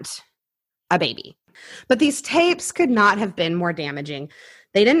didn't want a baby. But these tapes could not have been more damaging.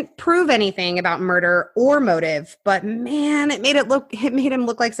 They didn't prove anything about murder or motive, but man, it made him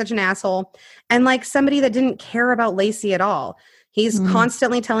look like such an asshole and like somebody that didn't care about Lacey at all. He's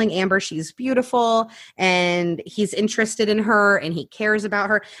constantly telling Amber she's beautiful and he's interested in her and he cares about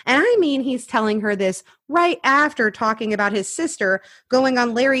her. And I mean, he's telling her this right after talking about his sister going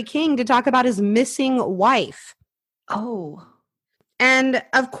on Larry King to talk about his missing wife. Oh. And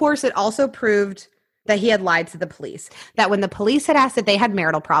of course, it also proved that he had lied to the police, that when the police had asked if they had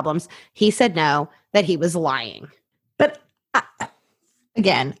marital problems, he said no, that he was lying. But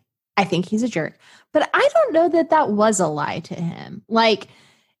again, I think he's a jerk, but I don't know that was a lie to him. Like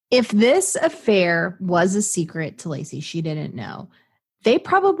if this affair was a secret to Lacey, she didn't know, they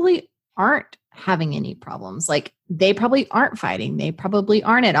probably aren't having any problems. Like they probably aren't fighting. They probably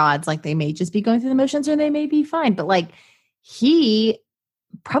aren't at odds. Like they may just be going through the motions or they may be fine. But like he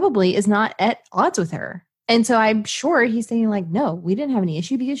probably is not at odds with her. And so I'm sure he's thinking like, no, we didn't have any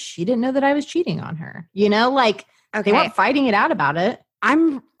issue because she didn't know that I was cheating on her. You know, like they weren't fighting it out about it.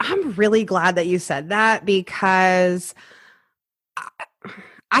 I'm really glad that you said that because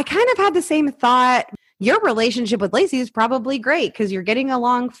I kind of had the same thought. Your relationship with Lacey is probably great because you're getting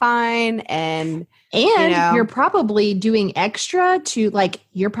along fine and you're probably doing extra to like,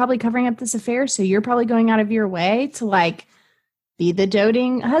 you're probably covering up this affair. So you're probably going out of your way to like be the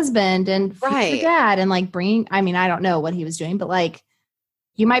doting husband and your dad and like I don't know what he was doing, but like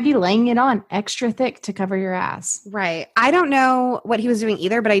you might be laying it on extra thick to cover your ass. Right. I don't know what he was doing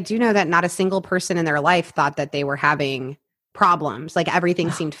either, but I do know that not a single person in their life thought that they were having problems. Like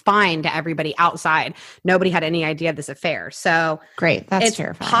everything seemed fine to everybody outside. Nobody had any idea of this affair. So great. That's it's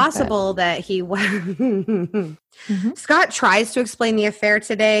terrifying. Possible that he Scott tries to explain the affair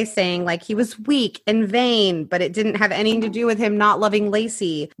today, saying like he was weak and vain, but it didn't have anything to do with him not loving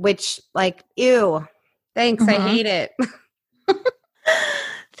Lacey, which like, ew, thanks. I hate it.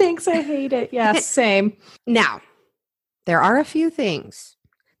 Thanks. I hate it. Yeah, same. Now, there are a few things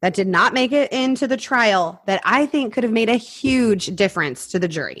that did not make it into the trial that I think could have made a huge difference to the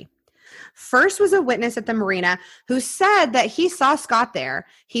jury. First was a witness at the marina who said that he saw Scott there.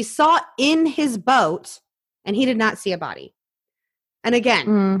 He saw in his boat and he did not see a body. And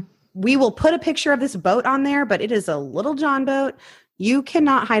again, we will put a picture of this boat on there, but it is a Little John boat. You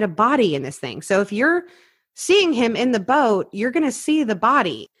cannot hide a body in this thing. So if you're seeing him in the boat, you're going to see the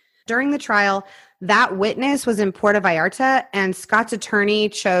body. During the trial, that witness was in Puerto Vallarta, and Scott's attorney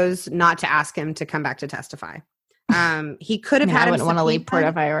chose not to ask him to come back to testify. He could have had him. I wouldn't want to leave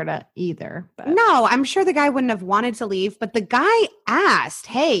Puerto Vallarta either. But. No, I'm sure the guy wouldn't have wanted to leave, but the guy asked,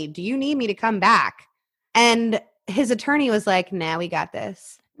 hey, do you need me to come back? And his attorney was like, nah, we got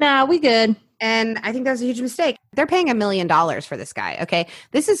this. Nah, we good. And I think that was a huge mistake. They're paying $1 million for this guy, okay?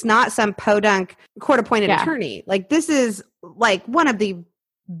 This is not some podunk court-appointed attorney. Like, this is, like, one of the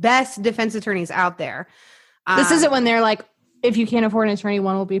best defense attorneys out there. This isn't when they're like, if you can't afford an attorney,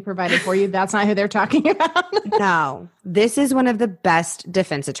 one will be provided for you. That's not who they're talking about. No, this is one of the best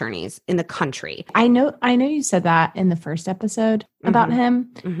defense attorneys in the country. I know you said that in the first episode about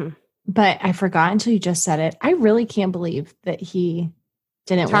him, but I forgot until you just said it. I really can't believe that he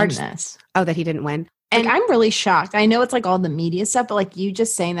didn't win this. Oh, that he didn't win. And I'm really shocked. I know it's like all the media stuff, but like you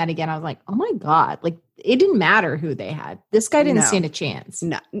just saying that again, I was like, oh my God, like it didn't matter who they had. This guy didn't stand a chance.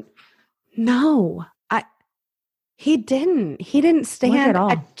 No, he didn't. He didn't stand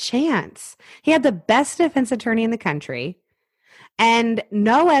a chance. He had the best defense attorney in the country and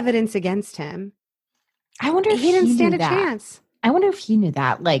no evidence against him. I wonder if he didn't stand a chance. I wonder if he knew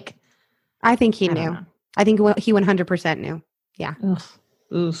that. Like, I think he knew. I think he 100% knew. Yeah.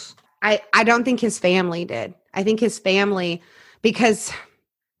 Oof. I don't think his family did. I think his family, because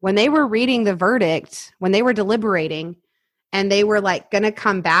when they were reading the verdict, when they were deliberating and they were like going to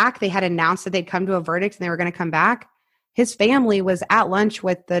come back, they had announced that they'd come to a verdict and they were going to come back. His family was at lunch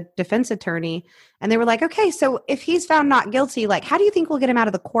with the defense attorney and they were like, okay, so if he's found not guilty, like, how do you think we'll get him out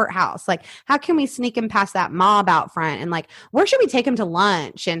of the courthouse? Like, how can we sneak him past that mob out front? And like, where should we take him to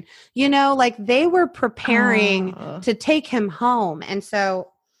lunch? And, you know, like they were preparing to take him home. And so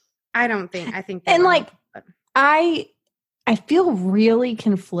I think. And like, I feel really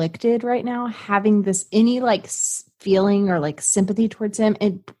conflicted right now having this any like feeling or like sympathy towards him.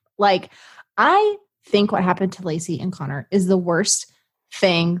 And like, I think what happened to Lacey and Connor is the worst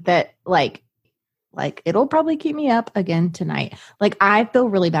thing that like it'll probably keep me up again tonight. Like I feel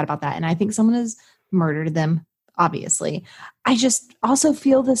really bad about that. And I think someone has murdered them, obviously. I just also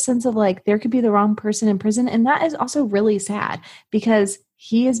feel this sense of like, there could be the wrong person in prison. And that is also really sad because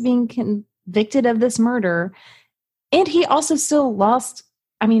he is being convicted of this murder and he also still lost.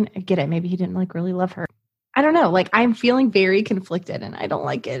 I mean, I get it. Maybe he didn't like really love her. I don't know. Like I'm feeling very conflicted and I don't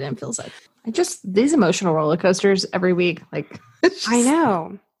like it and feels like these emotional roller coasters every week. Like I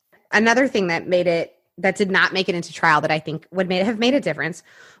know. Another thing that did not make it into trial that I think would have made a difference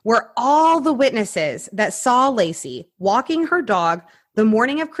were all the witnesses that saw Lacey walking her dog the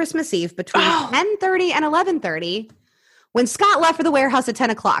morning of Christmas Eve between 10:30 and 11:30 when Scott left for the warehouse at 10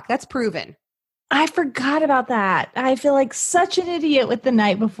 o'clock. That's proven. I forgot about that. I feel like such an idiot with the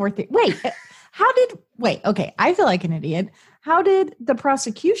night before thing. Okay, I feel like an idiot. How did the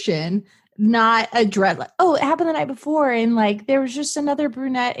prosecution not address like, oh, it happened the night before and like there was just another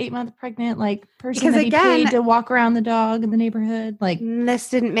brunette 8-month pregnant like person because that he paid to walk around the dog in the neighborhood? Like this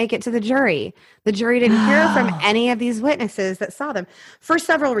didn't make it to the jury. The jury didn't hear from any of these witnesses that saw them for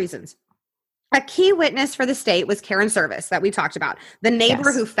several reasons. A key witness for the state was Karen Service that we talked about, the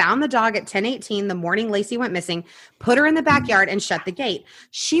neighbor who found the dog at 10:18 the morning Lacey went missing, put her in the backyard and shut the gate.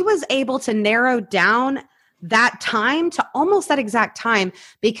 She was able to narrow down that time to almost that exact time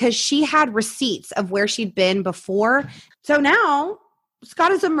because she had receipts of where she'd been before. So now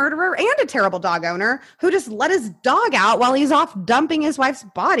Scott is a murderer and a terrible dog owner who just let his dog out while he's off dumping his wife's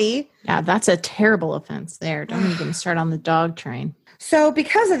body. Yeah, that's a terrible offense there. Don't even start on the dog train. So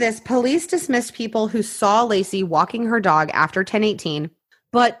because of this, police dismissed people who saw Lacey walking her dog after 10:18,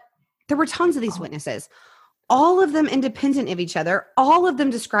 but there were tons of these witnesses, all of them independent of each other, all of them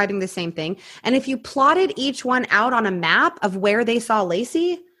describing the same thing. And if you plotted each one out on a map of where they saw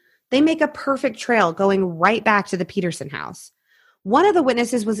Lacey, they make a perfect trail going right back to the Peterson house. One of the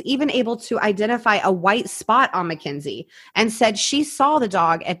witnesses was even able to identify a white spot on Mackenzie and said she saw the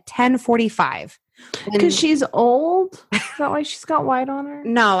dog at 10:45. Because she's old? Is that why she's got white on her?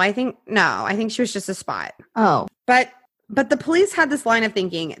 No, I think she was just a spot. Oh. But the police had this line of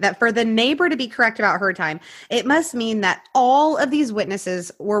thinking that for the neighbor to be correct about her time, it must mean that all of these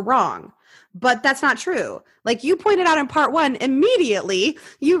witnesses were wrong. But that's not true. Like you pointed out in part 1, immediately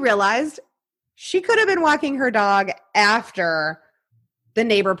you realized she could have been walking her dog after the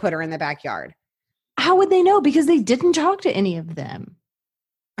neighbor put her in the backyard. How would they know? Because they didn't talk to any of them.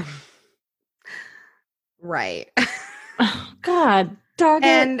 Right. Oh, God.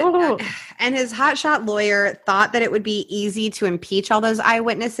 And his hotshot lawyer thought that it would be easy to impeach all those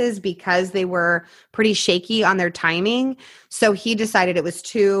eyewitnesses because they were pretty shaky on their timing. So he decided it was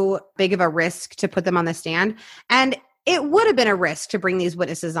too big of a risk to put them on the stand. And it would have been a risk to bring these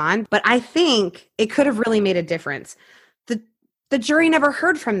witnesses on, but I think it could have really made a difference. The jury never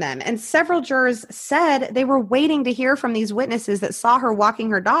heard from them. And several jurors said they were waiting to hear from these witnesses that saw her walking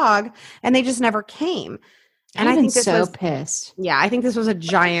her dog, and they just never came. And I think this was pissed. Yeah, I think this was a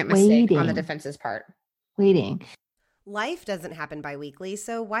giant mistake on the defense's part. Life doesn't happen bi-weekly,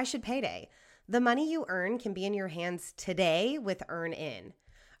 so why should payday? The money you earn can be in your hands today with EarnIn.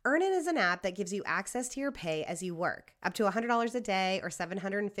 EarnIn is an app that gives you access to your pay as you work, up to $100 a day or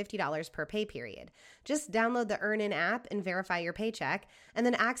 $750 per pay period. Just download the EarnIn app and verify your paycheck, and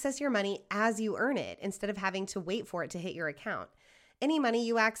then access your money as you earn it instead of having to wait for it to hit your account. Any money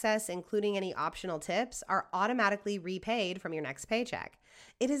you access, including any optional tips, are automatically repaid from your next paycheck.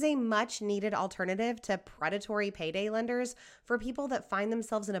 It is a much-needed alternative to predatory payday lenders for people that find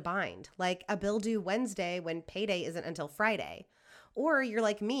themselves in a bind, like a bill due Wednesday when payday isn't until Friday. Or you're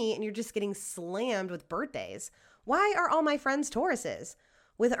like me and you're just getting slammed with birthdays. Why are all my friends Tauruses?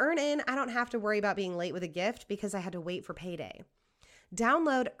 With EarnIn, I don't have to worry about being late with a gift because I had to wait for payday.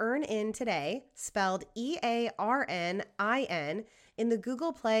 Download EarnIn today, spelled EARNIN, in the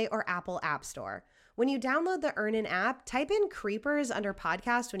Google Play or Apple App Store. When you download the EarnIn app, type in Creepers under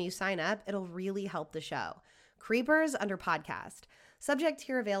podcast when you sign up. It'll really help the show. Creepers under podcast. Subject to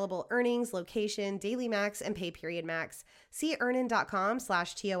your available earnings, location, daily max, and pay period max. See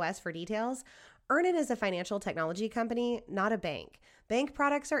earnin.com/TOS for details. EarnIn is a financial technology company, not a bank. Bank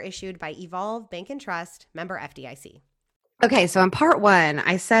products are issued by Evolve Bank and Trust, member FDIC. Okay, so in part 1,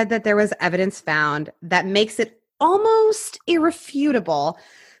 I said that there was evidence found that makes it almost irrefutable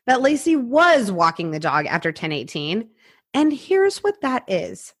that Lacey was walking the dog after 10:18. And here's what that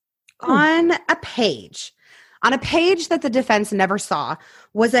is. On a page that the defense never saw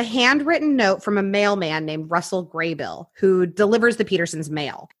was a handwritten note from a mailman named Russell Graybill, who delivers the Petersons'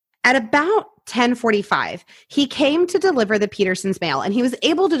 mail. At about 10:45, he came to deliver the Petersons' mail, and he was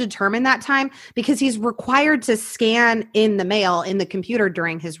able to determine that time because he's required to scan in the mail in the computer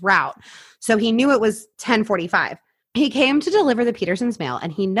during his route. So he knew it was 10:45. He came to deliver the Petersons' mail,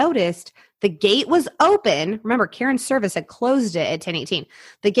 and he noticed the gate was open. Remember, Karen Service had closed it at 10:18.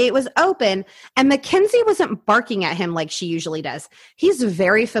 The gate was open, and Mackenzie wasn't barking at him like she usually does. He's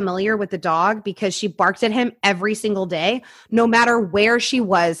very familiar with the dog because she barked at him every single day, no matter where she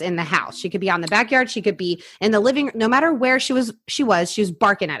was in the house. She could be on the backyard. She could be in the living room. No matter where she was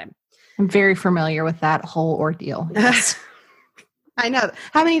barking at him. I'm very familiar with that whole ordeal. Yes. I know.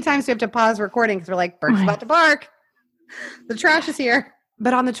 How many times do we have to pause recording because we're like, Bert's about to bark. The trash is here.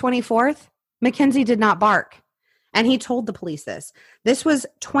 But on the 24th, Mackenzie did not bark. And he told the police this. This was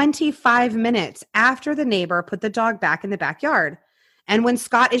 25 minutes after the neighbor put the dog back in the backyard. And when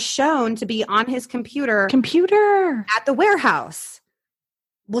Scott is shown to be on his computer at the warehouse,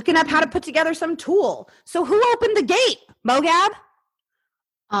 looking up how to put together some tool. So who opened the gate? Mogab?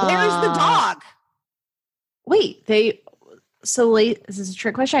 Where's the dog? Wait, this is a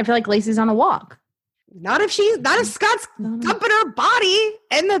trick question. I feel like Lacey's on a walk. Not if Scott's dumping her body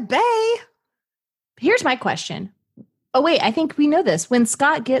in the bay. Here's my question. Oh, wait, I think we know this. When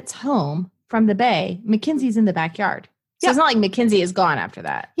Scott gets home from the bay, Mackenzie's in the backyard. So it's not like Mackenzie is gone after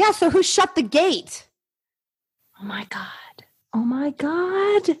that. Yeah, so who shut the gate? Oh my God. Oh my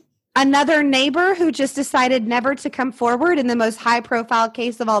God. Another neighbor who just decided never to come forward in the most high-profile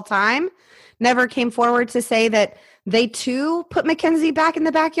case of all time, never came forward to say that they too put Mackenzie back in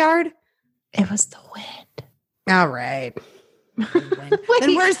the backyard? It was the wind. All right.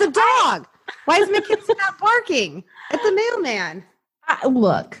 Then where's the dog? Why is Mackenzie not barking at the mailman?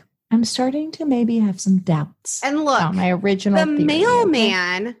 Look, I'm starting to maybe have some doubts. And look, about my original the theory,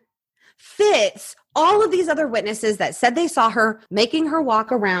 mailman fits all of these other witnesses that said they saw her making her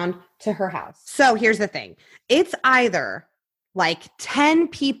walk around to her house. So here's the thing. It's either like 10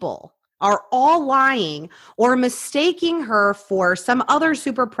 people are all lying or mistaking her for some other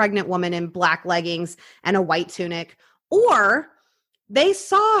super pregnant woman in black leggings and a white tunic, or they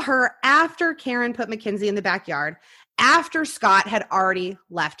saw her after Karen put Mackenzie in the backyard, after Scott had already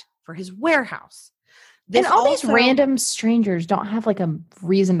left for his warehouse. And all these random strangers don't have like a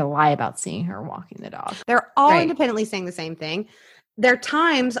reason to lie about seeing her walking the dog. They're all independently saying the same thing. Their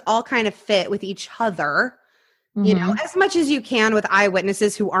times all kind of fit with each other, you know, as much as you can with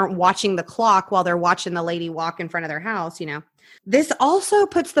eyewitnesses who aren't watching the clock while they're watching the lady walk in front of their house, you know. This also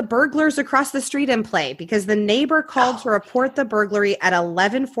puts the burglars across the street in play because the neighbor called to report the burglary at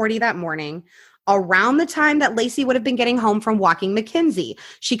 11:40 that morning, around the time that Lacey would have been getting home from walking Mackenzie.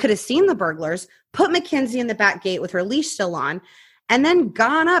 She could have seen the burglars, put Mackenzie in the back gate with her leash still on, and then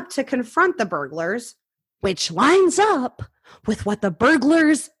gone up to confront the burglars, which lines up with what the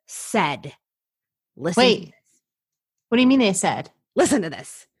burglars said. Listen. Wait, what do you mean they said? Listen to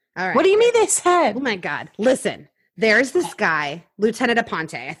this. All right. What do you mean they said? Oh my God. Listen, there's this guy, Lieutenant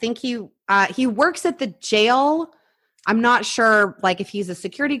Aponte. I think he works at the jail. I'm not sure like if he's a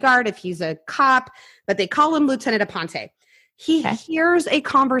security guard, if he's a cop, but they call him Lieutenant Aponte. He hears a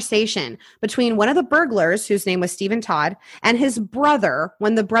conversation between one of the burglars, whose name was Stephen Todd, and his brother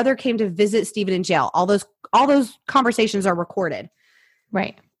when the brother came to visit Stephen in jail. All those conversations are recorded.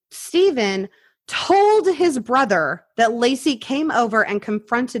 Right. Stephen told his brother that Lacey came over and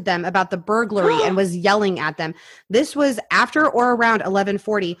confronted them about the burglary and was yelling at them. This was after or around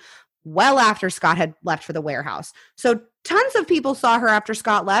 11:40, well after Scott had left for the warehouse. So tons of people saw her after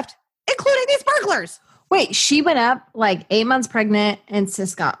Scott left, including these burglars. Wait, she went up like 8 months pregnant and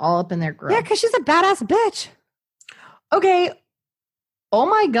sis got all up in their grill. Yeah, because she's a badass bitch. Okay. Oh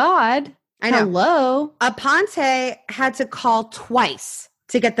my God. I know. Hello. Aponte had to call twice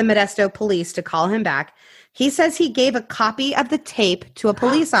to get the Modesto police to call him back. He says he gave a copy of the tape to a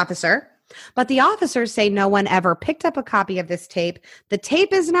police officer, but the officers say no one ever picked up a copy of this tape. The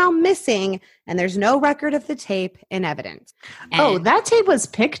tape is now missing, and there's no record of the tape in evidence. And that tape was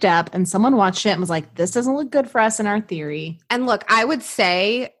picked up, and someone watched it and was like, this doesn't look good for us in our theory. And look, I would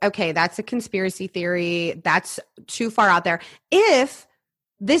say, okay, that's a conspiracy theory. That's too far out there. If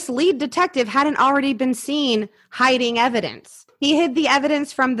this lead detective hadn't already been seen hiding evidence. He hid the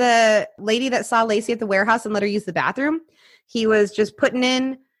evidence from the lady that saw Lacey at the warehouse and let her use the bathroom. He was just putting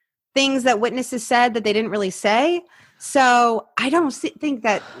in things that witnesses said that they didn't really say. So I don't think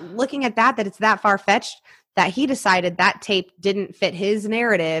that looking at that it's that far-fetched that he decided that tape didn't fit his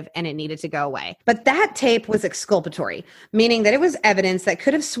narrative and it needed to go away. But that tape was exculpatory, meaning that it was evidence that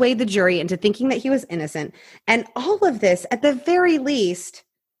could have swayed the jury into thinking that he was innocent. And all of this, at the very least,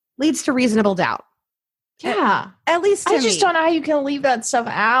 leads to reasonable doubt. Yeah. At least to I just don't know how you can leave that stuff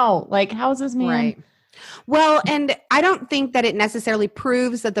out. Like, how is this man? Right. Well, and I don't think that it necessarily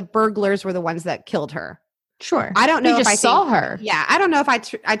proves that the burglars were the ones that killed her. Sure. I don't know if I saw her. Yeah. I don't know if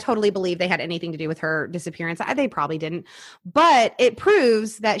I totally believe they had anything to do with her disappearance. They probably didn't. But it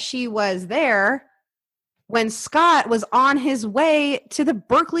proves that she was there when Scott was on his way to the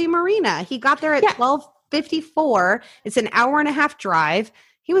Berkeley Marina. He got there at 12:54. It's an hour and a half drive.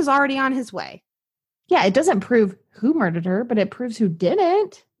 He was already on his way. Yeah, it doesn't prove who murdered her, but it proves who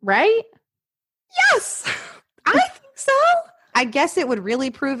didn't, right? Yes, I think so. I guess it would really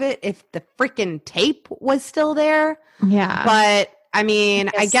prove it if the freaking tape was still there. Yeah. But, I mean,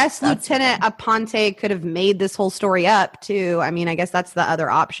 I guess Lieutenant Aponte could have made this whole story up, too. I mean, I guess that's the other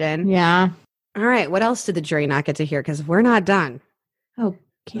option. Yeah. All right. What else did the jury not get to hear? Because we're not done. Oh,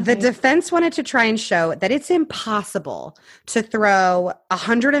 the defense wanted to try and show that it's impossible to throw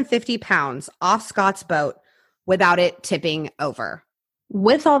 150 pounds off Scott's boat without it tipping over.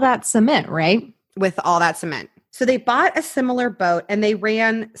 With all that cement, right? With all that cement. So they bought a similar boat and they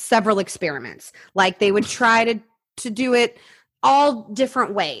ran several experiments. Like they would try to do it all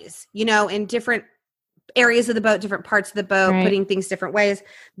different ways, you know, in different areas of the boat, different parts of the boat, putting things different ways.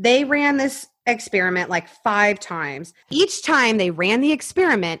 They ran this experiment like 5 times. Each time they ran the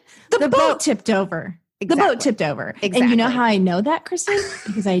experiment, the boat tipped over. Exactly. The boat tipped over. Exactly. And you know how I know that, Kristen?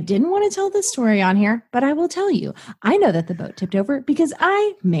 Because I didn't want to tell this story on here, but I will tell you. I know that the boat tipped over because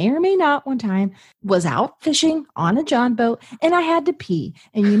I may or may not one time was out fishing on a John boat and I had to pee.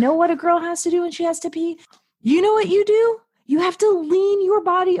 And you know what a girl has to do when she has to pee? You know what you do? You have to lean your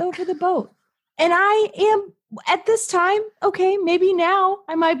body over the boat. And I am at this time, okay, maybe now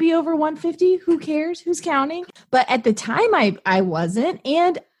I might be over 150. Who cares? Who's counting? But at the time I wasn't.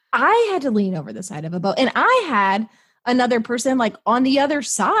 And I had to lean over the side of a boat and I had another person like on the other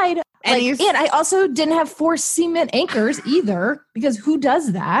side. And I also didn't have 4 cement anchors either because who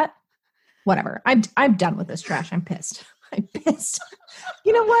does that? Whatever. I'm done with this trash. I'm pissed.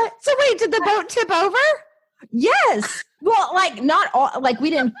 You know what? So wait, did the boat tip over? Yes. Well, like not all, like we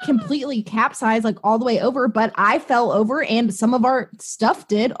didn't completely capsize like all the way over, but I fell over and some of our stuff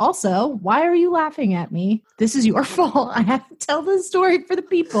did also. Why are you laughing at me? This is your fault. I have to tell this story for the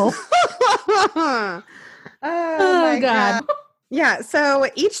people. oh my God. Yeah. So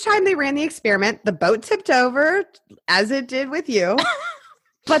each time they ran the experiment, the boat tipped over as it did with you.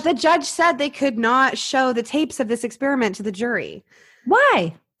 But the judge said they could not show the tapes of this experiment to the jury.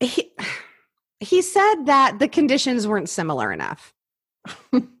 Why? He said that the conditions weren't similar enough.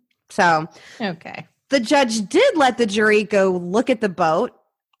 So, okay. The judge did let the jury go look at the boat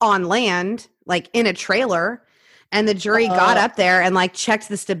on land, like in a trailer. And the jury got up there and like checked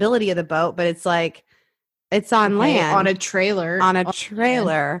the stability of the boat. But it's like, it's on land. On a trailer. On a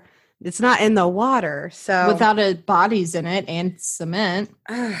trailer. It's not in the water. So without bodies in it and cement.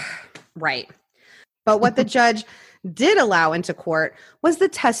 Right. But what the judge did allow into court was the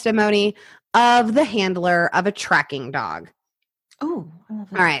testimony of the handler of a tracking dog. Oh, I love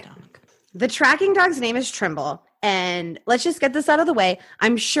that. All right. Dog. The tracking dog's name is Trimble. And let's just get this out of the way.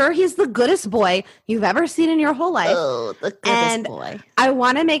 I'm sure he's the goodest boy you've ever seen in your whole life. Oh, the goodest boy. I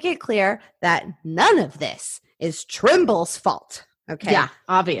want to make it clear that none of this is Trimble's fault. Okay. Yeah,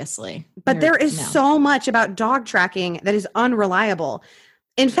 obviously. But there is so much about dog tracking that is unreliable.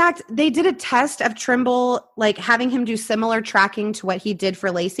 In fact, they did a test of Trimble, like having him do similar tracking to what he did for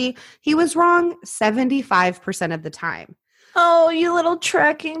Lacey. He was wrong 75% of the time. Oh, you little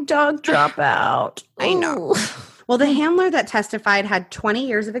tracking dog dropout. I know. Well, the handler that testified had 20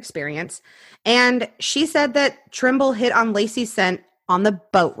 years of experience, and she said that Trimble hit on Lacey's scent on the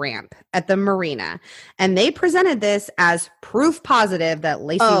boat ramp at the marina. And they presented this as proof positive that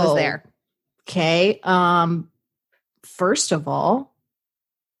Lacey was there. Okay. First of all,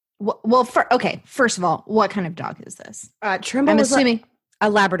 first of all, what kind of dog is this? Trimble was assuming a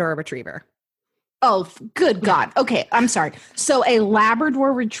Labrador Retriever. Oh, good God. Okay, I'm sorry. So a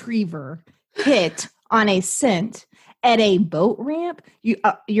Labrador Retriever hit on a scent at a boat ramp?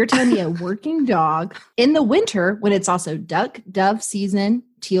 You're telling me a working dog in the winter when it's also duck, dove season,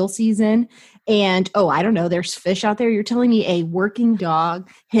 teal season, and I don't know, there's fish out there. You're telling me a working dog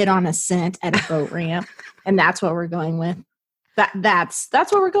hit on a scent at a boat ramp, and that's what we're going with? That's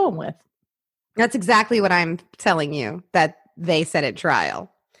what we're going with. That's exactly what I'm telling you that they said at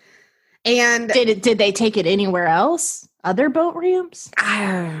trial. And did they take it anywhere else? Other boat ramps?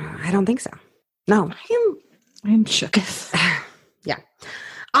 I don't think so. No. I'm shook. Yeah.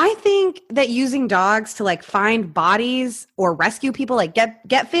 I think that using dogs to like find bodies or rescue people, like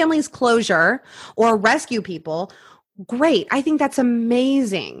get families closure or rescue people, great. I think that's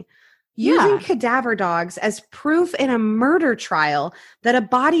amazing. Using cadaver dogs as proof in a murder trial that a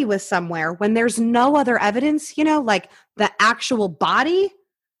body was somewhere when there's no other evidence, like the actual body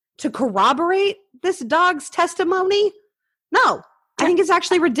to corroborate this dog's testimony? No, I think it's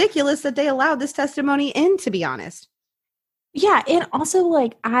actually ridiculous that they allowed this testimony in, to be honest. Yeah, and also,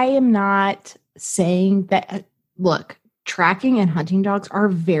 like, I am not saying that, look, tracking and hunting dogs are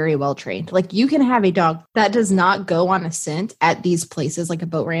very well trained. Like, you can have a dog that does not go on a scent at these places, like a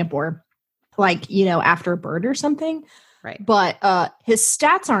boat ramp or, like, after a bird or something. Right. But his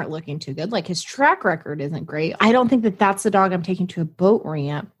stats aren't looking too good. Like, his track record isn't great. I don't think that that's the dog I'm taking to a boat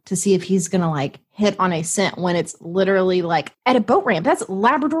ramp to see if he's going to, like, hit on a scent when it's literally, like, at a boat ramp. That's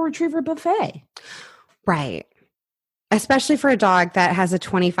Labrador Retriever buffet. Right. Especially for a dog that has a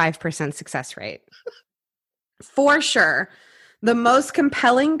 25% success rate. For sure. The most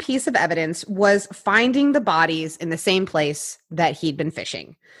compelling piece of evidence was finding the bodies in the same place that he'd been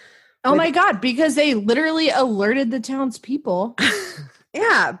fishing. Oh my God, because they literally alerted the townspeople.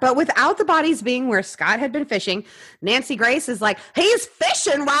 Yeah, but without the bodies being where Scott had been fishing, Nancy Grace is like, he's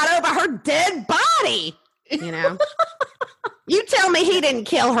fishing right over her dead body. You tell me he didn't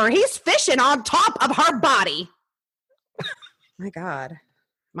kill her. He's fishing on top of her body. My God.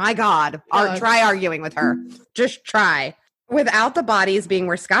 My God. Try arguing with her. Just try. Without the bodies being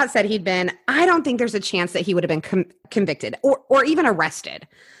where Scott said he'd been, I don't think there's a chance that he would have been convicted or even arrested.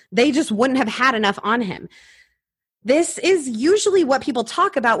 They just wouldn't have had enough on him. This is usually what people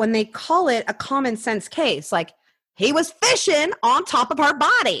talk about when they call it a common sense case. Like, he was fishing on top of her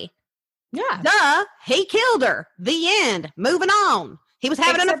body. Yeah. Duh. He killed her. The end. Moving on. He was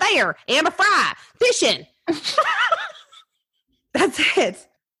having an affair. Amber Fry. Fishing. That's it.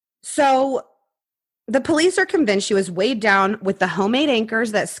 So the police are convinced she was weighed down with the homemade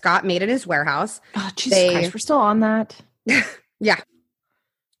anchors that Scott made in his warehouse. Oh, Jesus Christ. We're still on that. Yeah.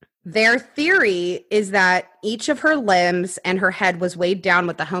 Their theory is that each of her limbs and her head was weighed down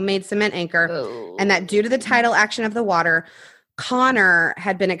with the homemade cement anchor, and that due to the tidal action of the water, Connor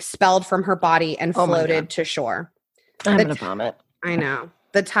had been expelled from her body and floated to shore. I'm going to vomit. I know.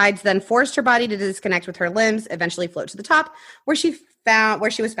 The tides then forced her body to disconnect with her limbs, eventually float to the top, where she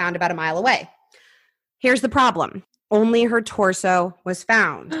was found about a mile away. Here's the problem. Only her torso was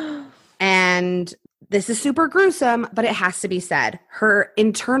found. And this is super gruesome, but it has to be said. Her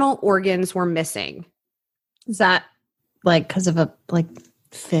internal organs were missing. Is that like because of a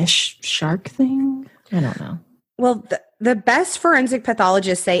fish shark thing? I don't know. Well, the best forensic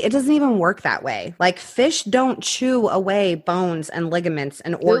pathologists say it doesn't even work that way. Like, fish don't chew away bones and ligaments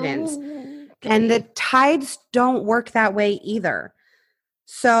and organs. Ooh, okay. And the tides don't work that way either.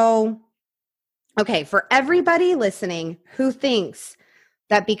 So, okay, for everybody listening who thinks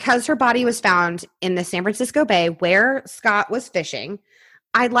that because her body was found in the San Francisco Bay where Scott was fishing,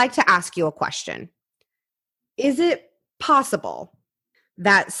 I'd like to ask you a question. Is it possible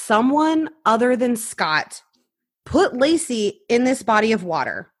that someone other than Scott put Lacey in this body of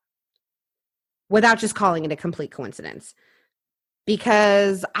water without just calling it a complete coincidence?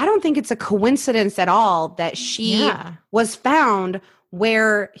 Because I don't think it's a coincidence at all that she was found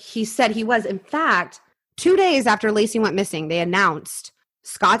where he said he was. In fact, 2 days after Lacey went missing, they announced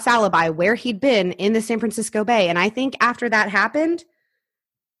Scott's alibi, where he'd been in the San Francisco Bay. And I think after that happened,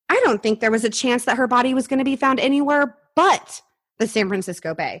 I don't think there was a chance that her body was going to be found anywhere but the San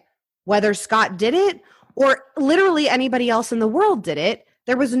Francisco Bay. Whether Scott did it or literally anybody else in the world did it,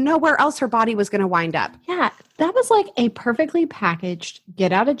 there was nowhere else her body was going to wind up. Yeah, that was like a perfectly packaged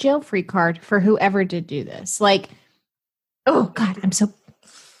get out of jail free card for whoever did do this. Like, oh God, I'm so...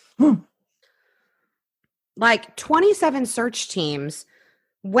 Like 27 search teams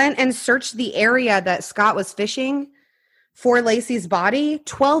went and searched the area that Scott was fishing for Lacey's body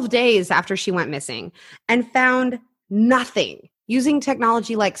 12 days after she went missing and found nothing using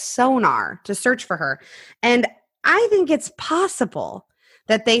technology like sonar to search for her. And I think it's possible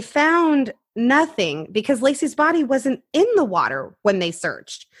that they found nothing because Lacey's body wasn't in the water when they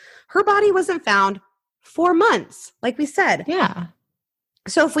searched. Her body wasn't found for months, like we said. Yeah.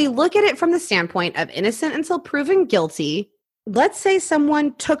 So if we look at it from the standpoint of innocent until proven guilty, let's say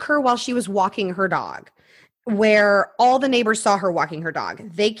someone took her while she was walking her dog, where all the neighbors saw her walking her dog.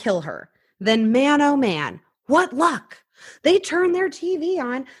 They kill her. Then man, oh man, what luck. They turn their TV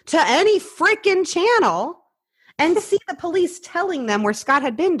on to any freaking channel and see the police telling them where Scott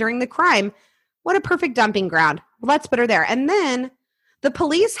had been during the crime. What a perfect dumping ground. Let's put her there. And then the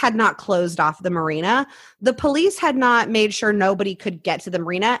police had not closed off the marina. The police had not made sure nobody could get to the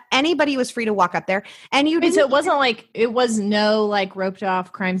marina. Anybody was free to walk up there. And you didn't. So it wasn't like, it was no like roped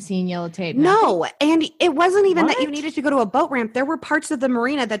off crime scene, yellow tape. No. And it wasn't even that you needed to go to a boat ramp. There were parts of the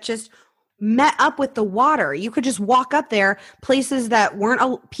marina that just met up with the water. You could just walk up there, places that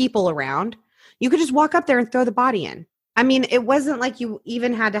weren't people around. You could just walk up there and throw the body in. I mean, it wasn't like you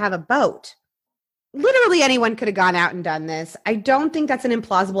even had to have a boat. Literally anyone could have gone out and done this. I don't think that's an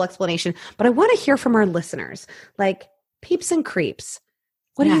implausible explanation, but I want to hear from our listeners, like peeps and creeps.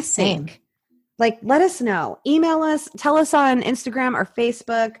 What do you think? Like, let us know. Email us, tell us on Instagram or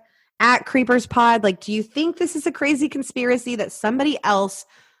Facebook @CreepersPod. Like, do you think this is a crazy conspiracy that somebody else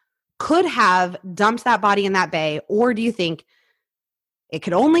could have dumped that body in that bay? Or do you think it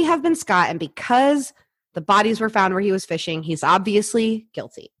could only have been Scott, and because the bodies were found where he was fishing, he's obviously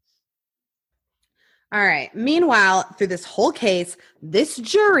guilty? All right. Meanwhile, through this whole case, this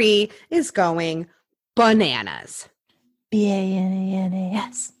jury is going bananas.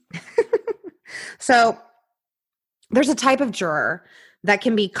 BANANAS. So there's a type of juror that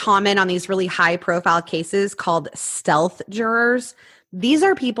can be common on these really high profile cases called stealth jurors. These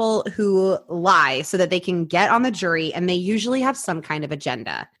are people who lie so that they can get on the jury, and they usually have some kind of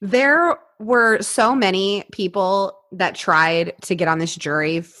agenda. There were so many people that tried to get on this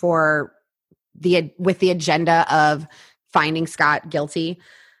jury with the agenda of finding Scott guilty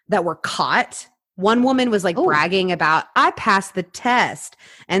that were caught One woman was like Oh. bragging about, I passed the test,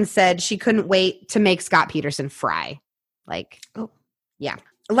 and said she couldn't wait to make Scott Peterson fry. Like, yeah.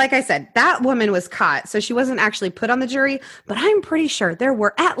 Like I said, that woman was caught. So she wasn't actually put on the jury, but I'm pretty sure there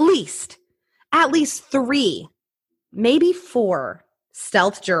were at least 3, maybe 4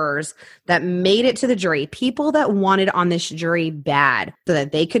 stealth jurors that made it to the jury, people that wanted on this jury bad so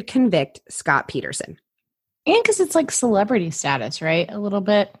that they could convict Scott Peterson. And because it's like celebrity status, right? A little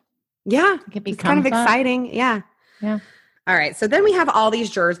bit. Yeah. It It's kind of exciting. Yeah. Yeah. All right. So then we have all these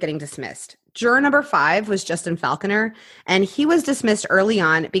jurors getting dismissed. Juror number 5 was Justin Falconer, and he was dismissed early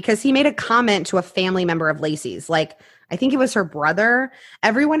on because he made a comment to a family member of Lacey's. Like, I think it was her brother.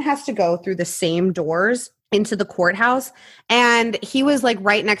 Everyone has to go through the same doors into the courthouse. And he was like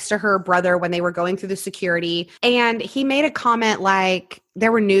right next to her brother when they were going through the security. And he made a comment like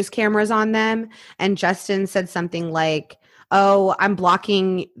there were news cameras on them. And Justin said something like, oh, I'm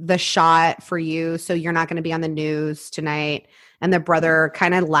blocking the shot for you, so you're not going to be on the news tonight. And the brother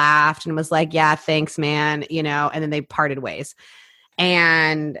kind of laughed and was like, yeah, thanks, man. You know, and then they parted ways.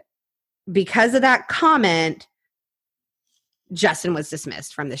 And because of that comment, Justin was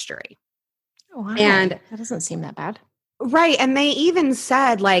dismissed from this jury. Oh, wow. And that doesn't seem that bad. right. And they even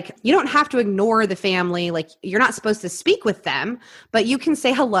said, like, you don't have to ignore the family. Like, you're not supposed to speak with them, but you can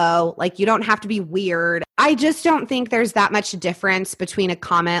say hello. Like, you don't have to be weird. I just don't think there's that much difference between a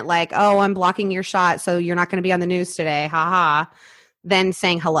comment like, oh, I'm blocking your shot, so you're not going to be on the news today. Ha ha. Than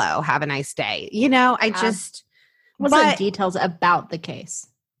saying hello, have a nice day. You know, I just. What's the details about the case?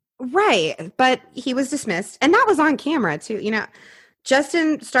 Right. But he was dismissed. And that was on camera, too. You know,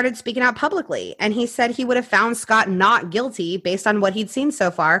 Justin started speaking out publicly, and he said he would have found Scott not guilty based on what he'd seen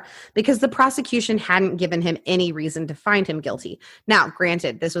so far because the prosecution hadn't given him any reason to find him guilty. Now,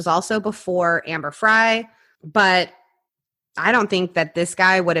 granted, this was also before Amber Frey, but I don't think that this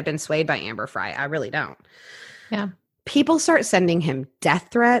guy would have been swayed by Amber Frey. I really don't. Yeah. People start sending him death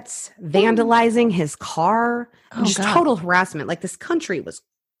threats, vandalizing his car, just total harassment. Like, this country was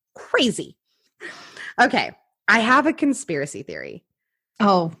crazy. Okay, I have a conspiracy theory.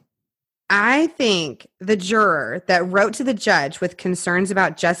 Oh. I think the juror that wrote to the judge with concerns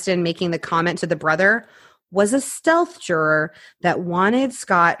about Justin making the comment to the brother was a stealth juror that wanted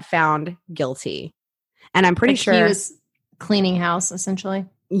Scott found guilty. And I'm pretty sure he was cleaning house, essentially.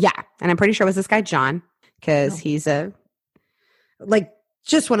 Yeah. And I'm pretty sure it was this guy, John, because he's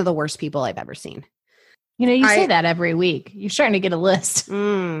just one of the worst people I've ever seen. You know, you say that every week. You're starting to get a list.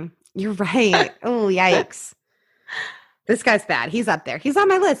 You're right. Oh, yikes. This guy's bad. He's up there. He's on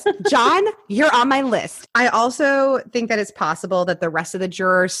my list. John, you're on my list. I also think that it's possible that the rest of the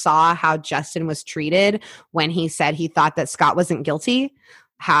jurors saw how Justin was treated when he said he thought that Scott wasn't guilty,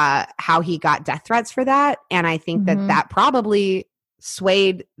 how he got death threats for that. And I think that probably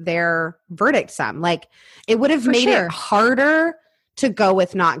swayed their verdict some. Like, it would have made it harder to go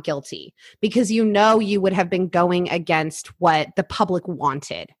with not guilty because you would have been going against what the public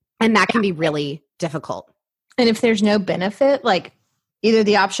wanted. And that can be really difficult. And if there's no benefit, like either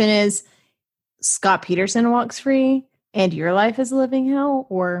the option is Scott Peterson walks free and your life is a living hell,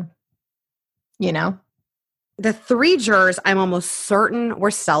 or, you know. The 3 jurors, I'm almost certain,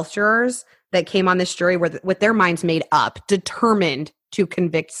 were stealth jurors that came on this jury with their minds made up, determined to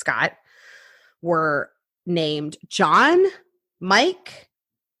convict Scott, were named John, Mike,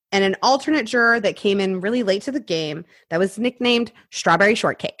 and an alternate juror that came in really late to the game that was nicknamed Strawberry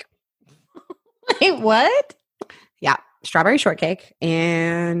Shortcake. Wait, what? Yeah, Strawberry Shortcake,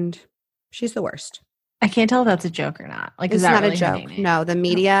 and she's the worst. I can't tell if that's a joke or not. Like, it's is that not really a joke. No, the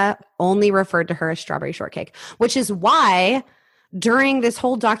media only referred to her as Strawberry Shortcake, which is why during this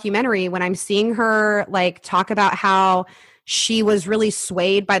whole documentary, when I'm seeing her like talk about how she was really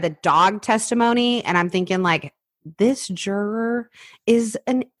swayed by the dog testimony, and I'm thinking like, this juror is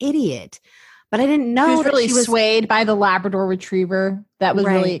an idiot. But I didn't know she was really swayed by the Labrador Retriever that was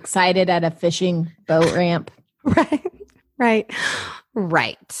really excited at a fishing boat ramp. Right.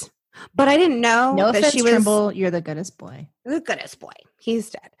 But I didn't know that she was Trimble, you're the goodest boy. The goodest boy. He's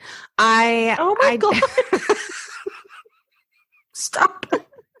dead. Oh my God. Stop.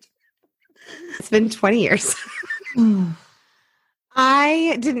 It's been 20 years.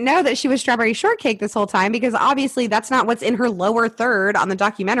 I didn't know that she was Strawberry Shortcake this whole time because obviously that's not what's in her lower third on the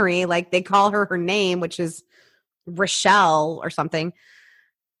documentary. Like, they call her name, which is Rochelle or something.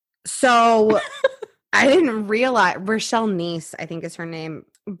 So I didn't realize Rochelle Nice, I think is her name.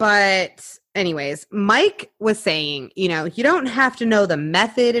 But anyways, Mike was saying, you don't have to know the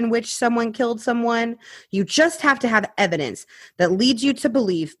method in which someone killed someone. You just have to have evidence that leads you to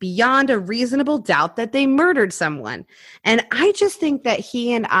believe beyond a reasonable doubt that they murdered someone. And I just think that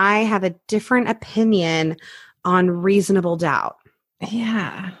he and I have a different opinion on reasonable doubt.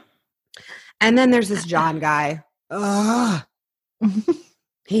 Yeah. And then there's this John guy. Ugh.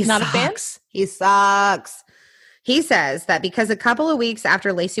 He Not sucks. a fan? He sucks. He says that because a couple of weeks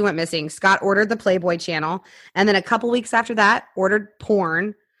after Lacey went missing, Scott ordered the Playboy channel. And then a couple weeks after that, ordered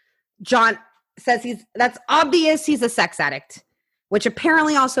porn. John says that's obvious he's a sex addict, which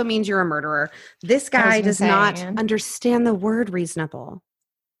apparently also means you're a murderer. This guy does not understand the word reasonable.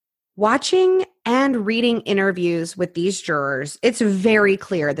 Watching and reading interviews with these jurors, it's very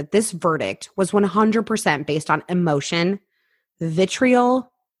clear that this verdict was 100% based on emotion,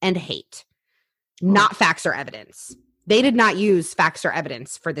 vitriol, and hate. Not facts or evidence. They did not use facts or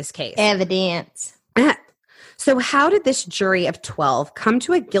evidence for this case. Evidence. So how did this jury of 12 come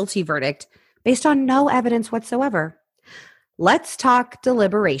to a guilty verdict based on no evidence whatsoever? Let's talk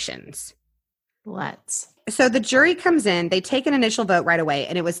deliberations. Let's. So the jury comes in, they take an initial vote right away,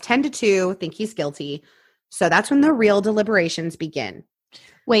 and it was 10-2, think he's guilty. So that's when the real deliberations begin.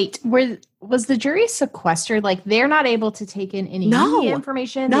 Wait, was the jury sequestered? Like, they're not able to take in any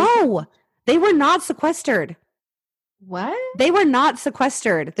information? No. They were not sequestered. What? They were not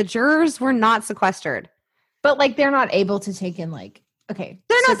sequestered. The jurors were not sequestered. But, like, they're not able to take in, like, okay.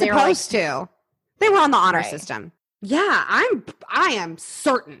 They're not supposed to. They were on the honor system. Yeah, I am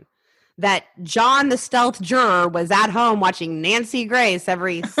certain that John, the stealth juror, was at home watching Nancy Grace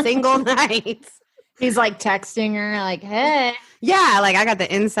every single night. He's, like, texting her, like, hey. Yeah, like, I got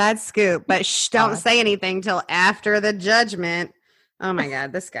the inside scoop, but don't say anything till after the judgment. Oh, my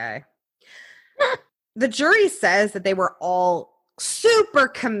God, this guy. The jury says that they were all super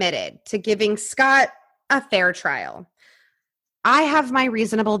committed to giving Scott a fair trial. I have my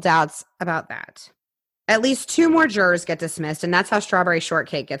reasonable doubts about that. At least 2 more jurors get dismissed, and that's how Strawberry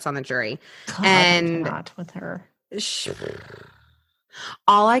Shortcake gets on the jury. God, and not with her.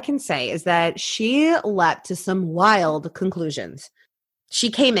 All I can say is that she leapt to some wild conclusions.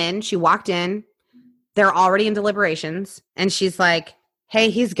 She came in, she walked in, they're already in deliberations, and she's like, hey,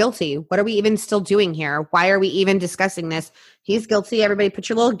 he's guilty. What are we even still doing here? Why are we even discussing this? He's guilty. Everybody put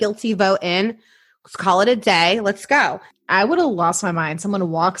your little guilty vote in. Let's call it a day. Let's go. I would have lost my mind. Someone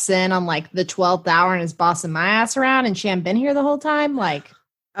walks in on like the 12th hour and is bossing my ass around and she hadn't been here the whole time. Like,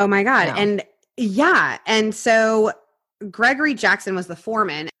 oh my God. No. And yeah. And so Gregory Jackson was the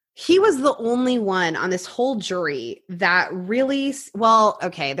foreman. He was the only one on this whole jury that really, well,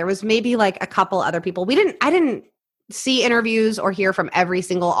 okay, there was maybe like a couple other people. I didn't see interviews or hear from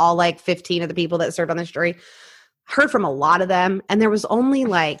all like 15 of the people that served on this jury. Heard from a lot of them. And there was only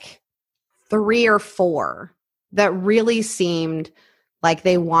like 3 or 4 that really seemed like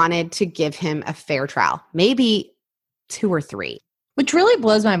they wanted to give him a fair trial. Maybe 2 or 3. Which really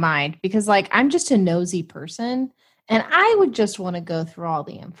blows my mind because like I'm just a nosy person and I would just want to go through all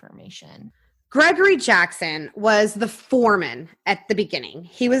the information. Gregory Jackson was the foreman at the beginning.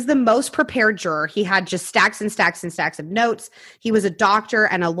 He was the most prepared juror. He had just stacks and stacks and stacks of notes. He was a doctor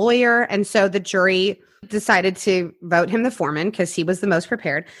and a lawyer. And so the jury decided to vote him the foreman because he was the most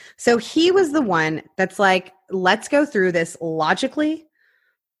prepared. So he was the one that's like, let's go through this logically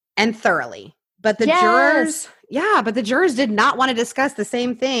and thoroughly. But the jurors did not want to discuss the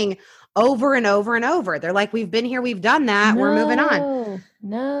same thing over and over and over. They're like, we've been here, we've done that, we're moving on.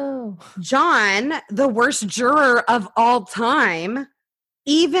 No. John, the worst juror of all time,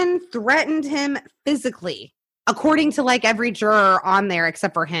 even threatened him physically. According to like every juror on there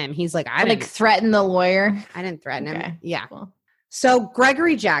except for him. He's like, I didn't threaten the lawyer. I didn't threaten him. Yeah. Cool. So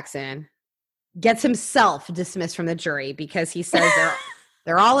Gregory Jackson gets himself dismissed from the jury because he says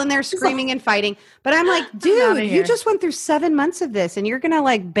they're all in there screaming and fighting. But I'm like, dude, you just went through 7 months of this and you're going to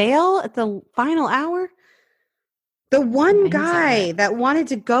like bail at the final hour? The one guy that wanted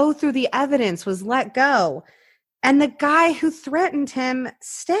to go through the evidence was let go. And the guy who threatened him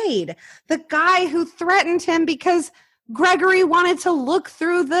stayed. The guy who threatened him because Gregory wanted to look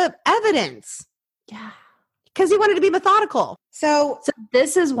through the evidence. Yeah. Because he wanted to be methodical. So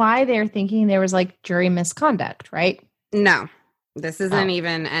this is why they're thinking there was like jury misconduct, right? No. This isn't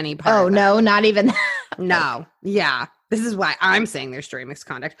even any part. Oh, no, not even. No. Yeah. This is why I'm saying there's jury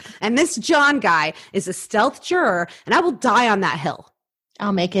misconduct. And this John guy is a stealth juror, and I will die on that hill.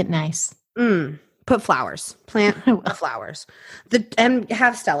 I'll make it nice. Put flowers. Plant flowers. And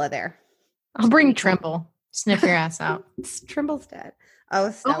have Stella there. I'll bring Trimble. Sniff your ass out. Trimble's dead.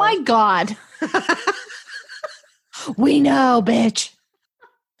 Oh, Stella. Oh my God. We know, bitch.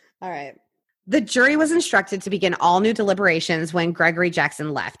 All right. The jury was instructed to begin all new deliberations when Gregory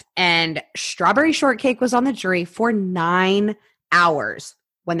Jackson left, and Strawberry Shortcake was on the jury for 9 hours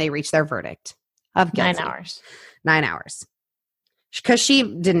when they reached their verdict of guilty. 9 hours. 9 hours. Because she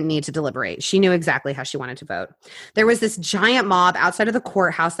didn't need to deliberate. She knew exactly how she wanted to vote. There was this giant mob outside of the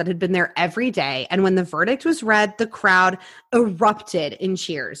courthouse that had been there every day, and when the verdict was read, the crowd erupted in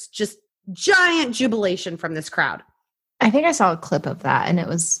cheers. Just giant jubilation from this crowd. I think I saw a clip of that, and it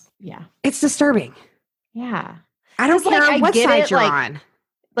was, yeah. It's disturbing. Yeah. I don't care what side you're on.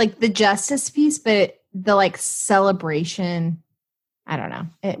 Like the justice piece, but the like celebration, I don't know.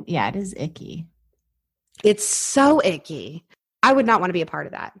 It is icky. It's so icky. I would not want to be a part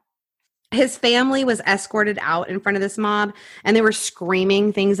of that. His family was escorted out in front of this mob, and they were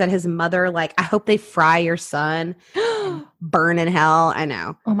screaming things at his mother, like, I hope they fry your son, burn in hell. I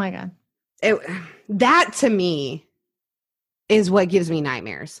know. Oh my God. That to me is what gives me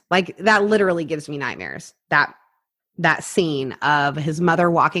nightmares. Like, that literally gives me nightmares. That scene of his mother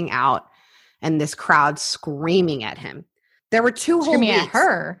walking out and this crowd screaming at him. There were 2 whole weeks. Screaming at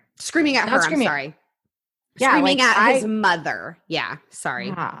her. Screaming at her, I'm sorry. Yeah, screaming like at his mother. Yeah, sorry.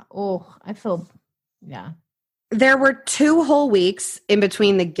 Yeah. Oh, I feel, yeah. There were 2 whole weeks in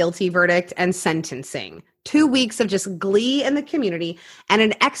between the guilty verdict and sentencing. 2 weeks of just glee in the community and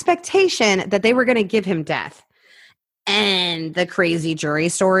an expectation that they were going to give him death. And the crazy jury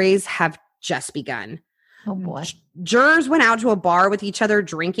stories have just begun. Oh boy. Jurors went out to a bar with each other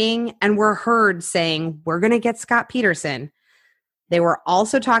drinking and were heard saying, we're going to get Scott Peterson. They were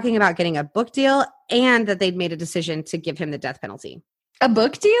also talking about getting a book deal and that they'd made a decision to give him the death penalty. A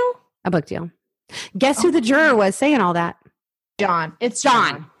book deal? A book deal. Guess who the juror was saying all that? John. It's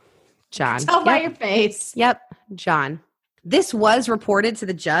John. Tell by your face. Yep. John. This was reported to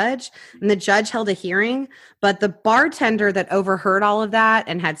the judge, and the judge held a hearing, but the bartender that overheard all of that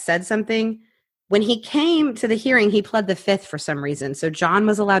and had said something, when he came to the hearing, he pled the fifth for some reason. So John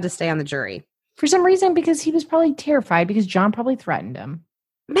was allowed to stay on the jury. For some reason, because he was probably terrified because John probably threatened him.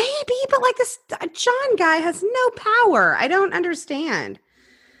 Maybe, but like this John guy has no power. I don't understand.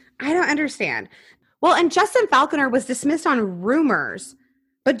 Well, and Justin Falconer was dismissed on rumors,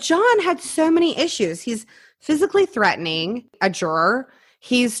 but John had so many issues. He's physically threatening a juror.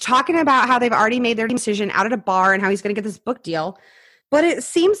 He's talking about how they've already made their decision out at a bar and how he's going to get this book deal. But it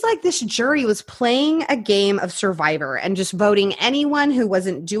seems like this jury was playing a game of Survivor and just voting anyone who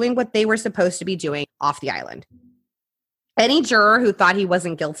wasn't doing what they were supposed to be doing off the island. Any juror who thought he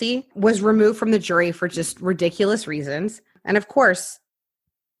wasn't guilty was removed from the jury for just ridiculous reasons. And of course,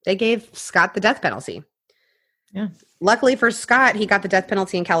 they gave Scott the death penalty. Yeah. Luckily for Scott, he got the death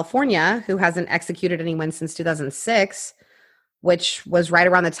penalty in California, who hasn't executed anyone since 2006, which was right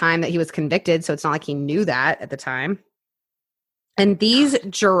around the time that he was convicted. So it's not like he knew that at the time. And these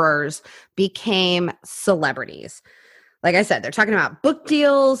jurors became celebrities. Like I said, they're talking about book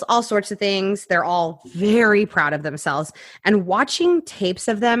deals, all sorts of things. They're all very proud of themselves. And watching tapes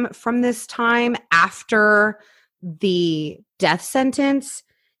of them from this time after the death sentence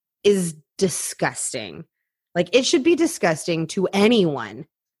is disgusting. Like, it should be disgusting to anyone,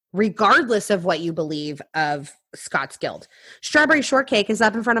 regardless of what you believe of Scott's guilt. Strawberry Shortcake is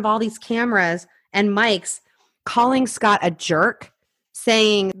up in front of all these cameras and mics calling Scott a jerk,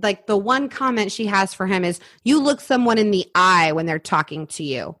 saying, like, the one comment she has for him is, you look someone in the eye when they're talking to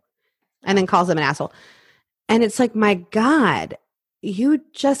you, and then calls him an asshole. And it's like, my God, you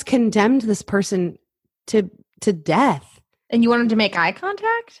just condemned this person to death. And you want him to make eye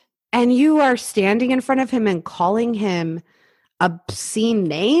contact? And you are standing in front of him and calling him obscene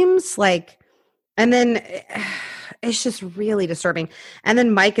names? Like, and then it's just really disturbing. And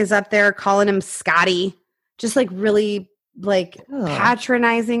then Mike is up there calling him Scotty, just like really like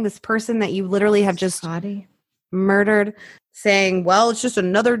patronizing this person that you literally have just murdered, saying, well, it's just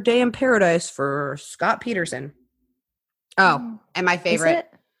another day in paradise for Scott Peterson. Oh, and my favorite,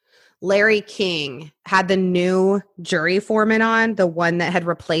 Larry King had the new jury foreman on, the one that had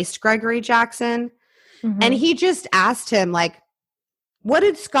replaced Gregory Jackson. Mm-hmm. And he just asked him, like, what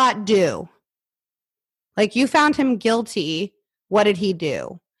did Scott do? Like, you found him guilty. What did he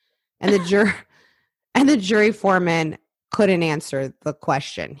do? And the jury foreman couldn't answer the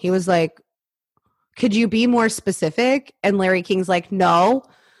question. He was like, could you be more specific? And Larry King's like, no,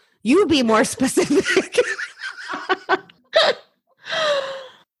 you be more specific.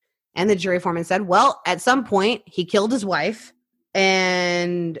 And the jury foreman said, well, at some point he killed his wife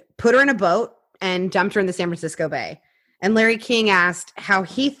and put her in a boat and dumped her in the San Francisco Bay. And Larry King asked how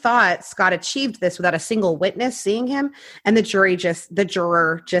he thought Scott achieved this without a single witness seeing him. And the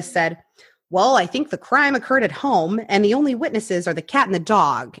juror just said, well, I think the crime occurred at home and the only witnesses are the cat and the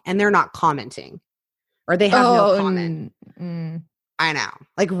dog and they're not commenting or they have no comment. I know,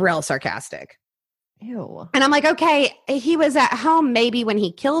 like real sarcastic. Ew. And I'm like, okay, he was at home maybe when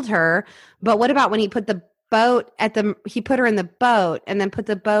he killed her, but what about when he put the boat he put her in the boat and then put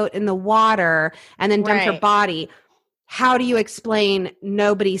the boat in the water and then dumped her body? How do you explain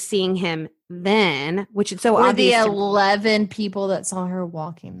nobody seeing him then, which it's so obvious. The 11 people that saw her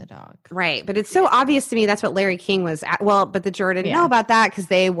walking the dog. Right. But it's so obvious to me that's what Larry King was at. Well, but the jury didn't know about that because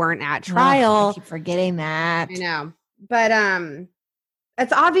they weren't at trial. I keep forgetting that. I know. But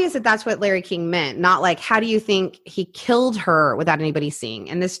it's obvious that that's what Larry King meant. Not like, how do you think he killed her without anybody seeing?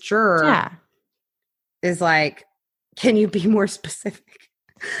 And this juror is like, can you be more specific?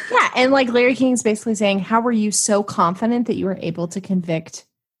 Yeah. And like Larry King's basically saying, how were you so confident that you were able to convict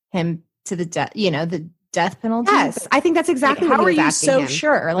him to the death, the death penalty? Yes, I think that's exactly like, what he was asking. How are you so him.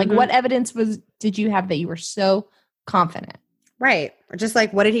 sure? Like, what evidence did you have that you were so confident? Right. Or just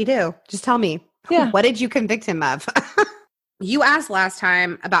like, what did he do? Just tell me. Yeah. What did you convict him of? You asked last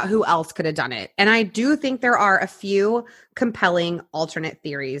time about who else could have done it. And I do think there are a few compelling alternate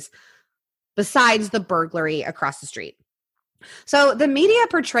theories besides the burglary across the street. So the media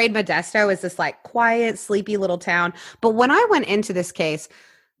portrayed Modesto as this like quiet, sleepy little town. But when I went into this case,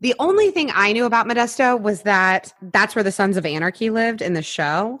 the only thing I knew about Modesto was that that's where the Sons of Anarchy lived in the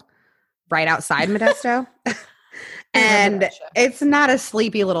show, right outside Modesto. And it's not a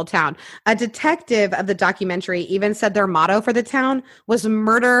sleepy little town. A detective of the documentary even said their motto for the town was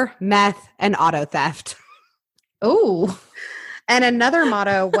murder, meth, and auto theft. Oh. And another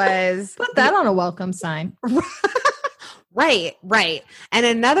motto was... Put that on a welcome sign. Right. And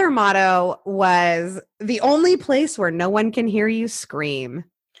another motto was the only place where no one can hear you scream.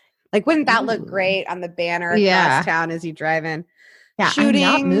 Like, wouldn't that look great on the banner across town as you drive in? Yeah, shootings,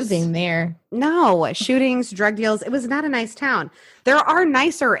 I'm not moving there. No, shootings, drug deals. It was not a nice town. There are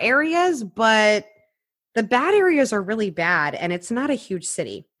nicer areas, but the bad areas are really bad, and it's not a huge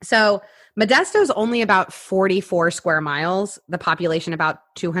city. So Modesto's only about 44 square miles, the population about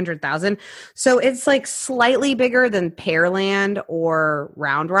 200,000. So it's like slightly bigger than Pearland or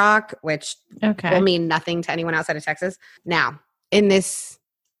Round Rock, which will mean nothing to anyone outside of Texas. Now, in this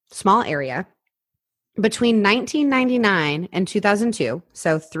small area, between 1999 and 2002,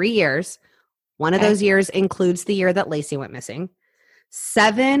 so 3 years, one of those years includes the year that Laci went missing,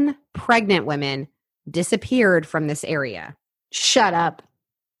 7 pregnant women disappeared from this area. Shut up.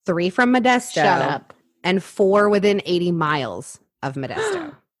 3 from Modesto. Shut up. And 4 within 80 miles of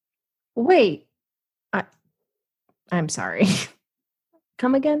Modesto. Wait. I'm sorry.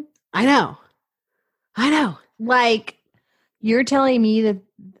 Come again? I know. Like, you're telling me that,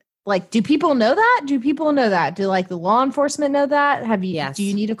 like, do people know that? Do like the law enforcement know that? Yes. Do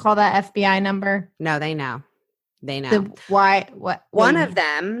you need to call that FBI number? No, they know. Why? What? One of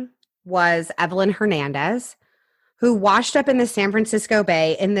them was Evelyn Hernandez, who washed up in the San Francisco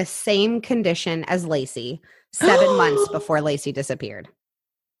Bay in the same condition as Laci 7 months before Laci disappeared.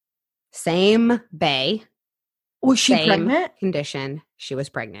 Same bay. Was she pregnant? Condition. She was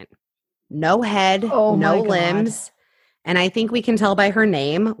pregnant. No head, no limbs. And I think we can tell by her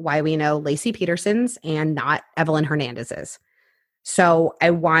name why we know Laci Peterson's and not Evelyn Hernandez's. So I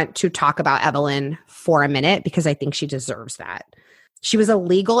want to talk about Evelyn for a minute because I think she deserves that. She was a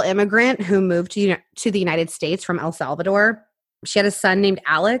legal immigrant who moved to the United States from El Salvador. She had a son named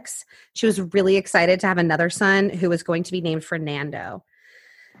Alex. She was really excited to have another son who was going to be named Fernando.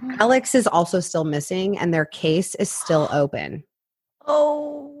 Alex is also still missing, and their case is still open.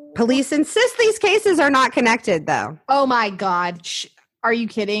 Oh. Police insist these cases are not connected, though. Oh, my God. Are you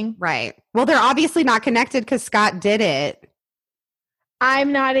kidding? Right. Well, they're obviously not connected because Scott did it.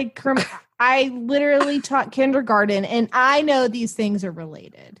 I'm not a criminal. I literally taught kindergarten, and I know these things are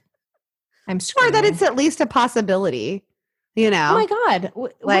related. I'm sure that it's at least a possibility, you know? Oh, my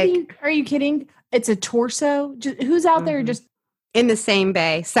God. Are you kidding? It's a torso? Who's out there just... In the same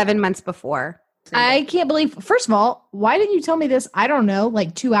bay, 7 months before. I can't believe, first of all, why didn't you tell me this? I don't know,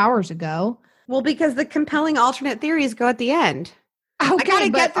 like 2 hours ago. Well, because the compelling alternate theories go at the end. Okay, I got to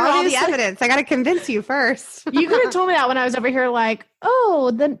get through all the evidence. I got to convince you first. You could have told me that when I was over here like,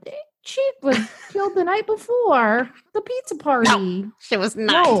 oh, she was killed the night before the pizza party. No, she was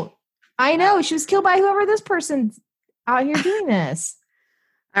not. No, I know. She was killed by whoever this person's out here doing this.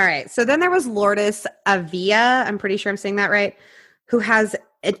 All right. So then there was Lourdes Avila. I'm pretty sure I'm saying that right. Who has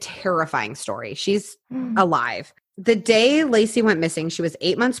a terrifying story. She's alive. The day Laci went missing, she was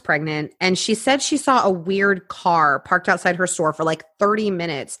 8 months pregnant, and she said she saw a weird car parked outside her store for like 30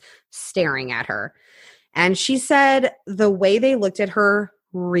 minutes staring at her. And she said the way they looked at her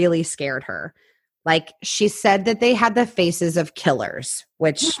really scared her. Like, she said that they had the faces of killers,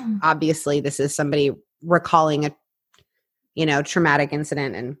 which obviously this is somebody recalling a, traumatic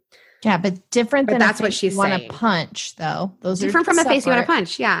incident. And yeah, but different than that's what she's saying. Want to punch, though. Those different are from a face you want separate. to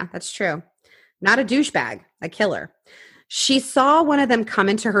punch. Yeah, that's true. Not a douchebag, a killer. She saw one of them come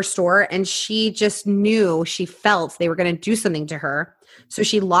into her store, and she just knew, she felt they were going to do something to her. So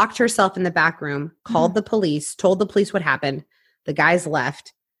she locked herself in the back room, called the police, told the police what happened. The guys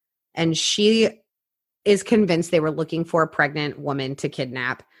left, and she is convinced they were looking for a pregnant woman to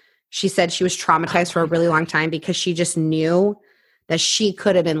kidnap. She said she was traumatized for a really long time because she just knew that she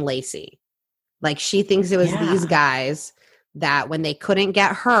could have been Lacey. Like, she thinks it was these guys that when they couldn't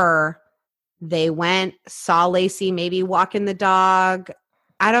get her, they went, saw Lacey maybe walking the dog.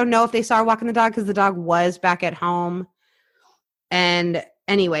 I don't know if they saw her walking the dog because the dog was back at home. And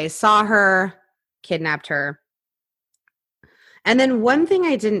anyway, saw her, kidnapped her. And then one thing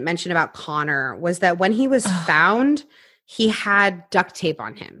I didn't mention about Connor was that when he was found, he had duct tape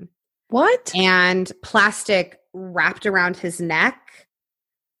on him. What? And plastic wrapped around his neck.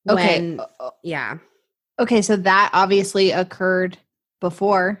 Okay. Yeah. Okay, so that obviously occurred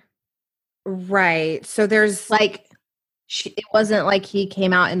before. Right. So there's like, it wasn't like he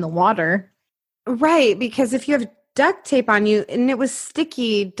came out in the water. Right. Because if you have duct tape on you, and it was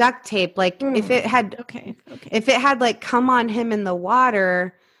sticky duct tape, like if it had if it had like come on him in the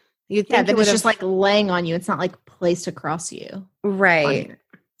water, you'd think it was just like laying on you. It's not like placed across you, right, on your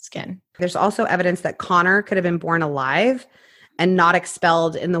skin. There's also evidence that Connor could have been born alive and not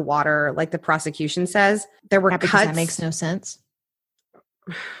expelled in the water, like the prosecution says. There were cuts. That makes no sense.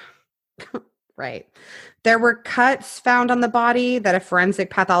 Right. There were cuts found on the body that a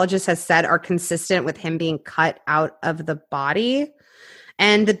forensic pathologist has said are consistent with him being cut out of the body.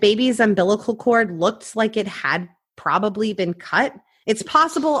 And the baby's umbilical cord looked like it had probably been cut. It's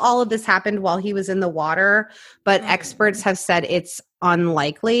possible all of this happened while he was in the water, but experts have said it's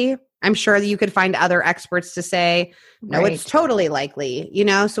unlikely. I'm sure that you could find other experts to say, no, it's totally likely,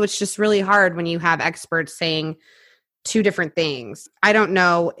 So it's just really hard when you have experts saying two different things. I don't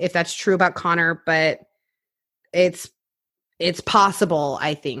know if that's true about Connor, but it's possible,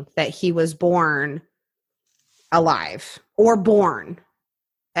 I think, that he was born alive or born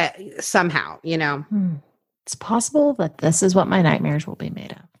somehow, It's possible that this is what my nightmares will be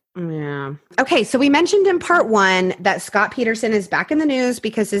made of. Yeah. Okay, so we mentioned in part 1 that Scott Peterson is back in the news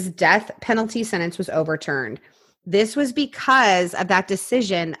because his death penalty sentence was overturned. This was because of that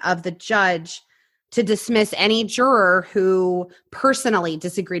decision of the judge to dismiss any juror who personally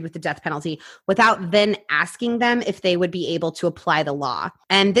disagreed with the death penalty without then asking them if they would be able to apply the law.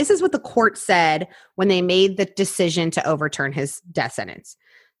 And this is what the court said when they made the decision to overturn his death sentence.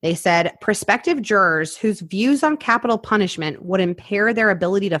 They said, prospective jurors whose views on capital punishment would impair their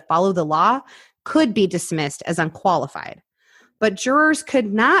ability to follow the law could be dismissed as unqualified. But jurors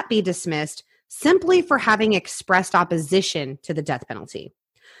could not be dismissed simply for having expressed opposition to the death penalty.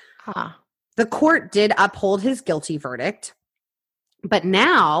 The court did uphold his guilty verdict, but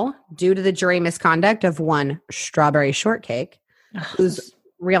now, due to the jury misconduct of one Strawberry Shortcake, whose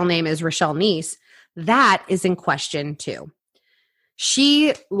real name is Rochelle Neese, that is in question too.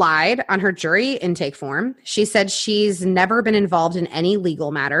 She lied on her jury intake form. She said she's never been involved in any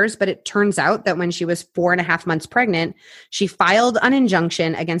legal matters, but it turns out that when she was 4.5 months pregnant, she filed an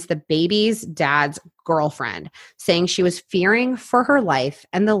injunction against the baby's dad's girlfriend, saying she was fearing for her life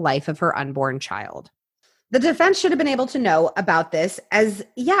and the life of her unborn child. The defense should have been able to know about this as,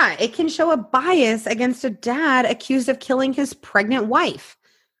 it can show a bias against a dad accused of killing his pregnant wife.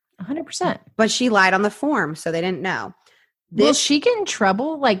 100%. But she lied on the form, so they didn't know. Will she get in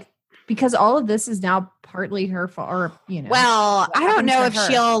trouble? Because all of this is now partly her fault, or, Well, I don't know if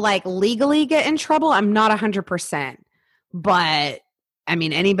she'll legally get in trouble. I'm not 100%. But I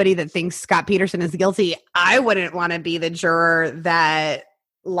mean, anybody that thinks Scott Peterson is guilty, I wouldn't want to be the juror that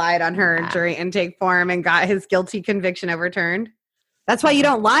lied on her jury intake form and got his guilty conviction overturned. That's why you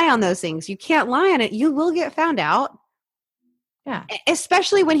don't lie on those things. You can't lie on it. You will get found out. Yeah.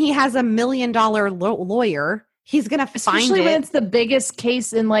 Especially when he has $1 million lawyer. He's going to find it. Especially when it's the biggest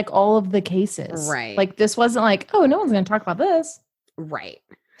case in all of the cases. Right. This wasn't no one's going to talk about this. Right.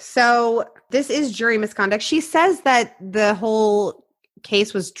 So this is jury misconduct. She says that the whole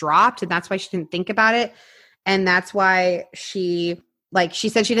case was dropped and that's why she didn't think about it. And that's why she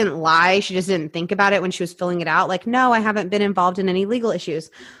said she didn't lie. She just didn't think about it when she was filling it out. No, I haven't been involved in any legal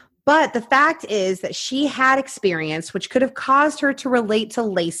issues. But the fact is that she had experience which could have caused her to relate to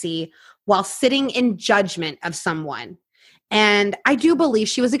Lacey while sitting in judgment of someone. And I do believe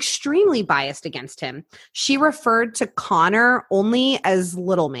she was extremely biased against him. She referred to Connor only as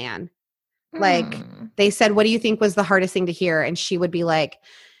little man. Like they said, what do you think was the hardest thing to hear? And she would be like,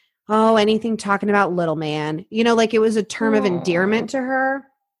 oh, anything talking about little man. You know, like it was a term of endearment to her,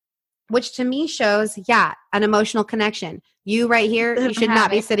 which to me shows, an emotional connection. You right here, you should not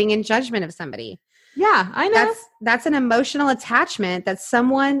be sitting in judgment of somebody. Yeah, I know. That's an emotional attachment that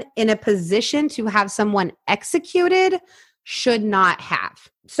someone in a position to have someone executed should not have.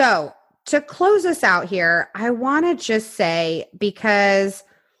 So to close us out here, I want to just say, because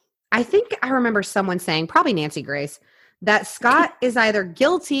I think I remember someone saying, probably Nancy Grace, that Scott is either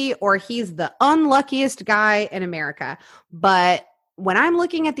guilty or he's the unluckiest guy in America. But when I'm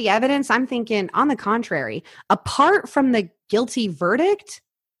looking at the evidence, I'm thinking, on the contrary, apart from the guilty verdict,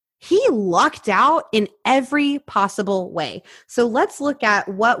 he lucked out in every possible way. So let's look at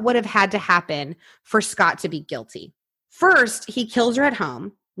what would have had to happen for Scott to be guilty. First, he kills her at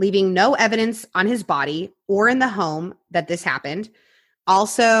home, leaving no evidence on his body or in the home that this happened.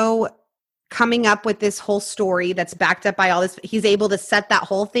 Also, coming up with this whole story that's backed up by all this. He's able to set that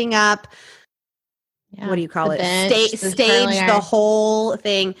whole thing up. Yeah, what do you call it? Bench, stage the whole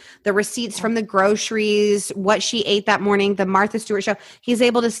thing. The receipts from the groceries, what she ate that morning, the Martha Stewart show. He's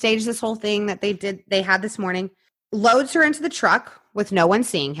able to stage this whole thing that they had this morning. Loads her into the truck with no one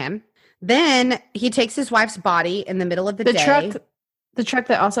seeing him. Then he takes his wife's body in the middle of the day. The truck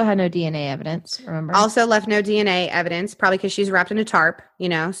that also had no DNA evidence, remember? Also left no DNA evidence, probably because she's wrapped in a tarp,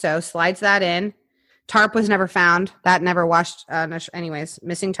 so slides that in. Tarp was never found. That never washed. Anyways,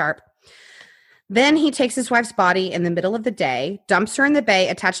 missing tarp. Then he takes his wife's body in the middle of the day, dumps her in the bay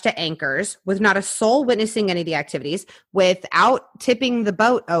attached to anchors with not a soul witnessing any of the activities, without tipping the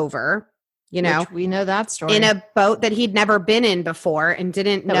boat over. Which we know that story. In a boat that he'd never been in before and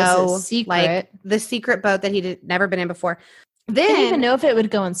didn't know, was a secret. Like the secret boat that he'd never been in before. Then, didn't even know if it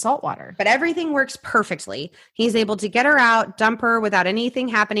would go in salt water. But everything works perfectly. He's able to get her out, dump her without anything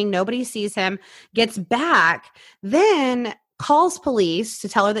happening. Nobody sees him, gets back, then calls police to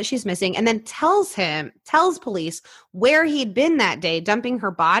tell her that she's missing, and then tells police where he'd been that day, dumping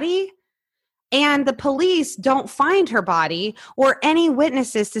her body. And the police don't find her body or any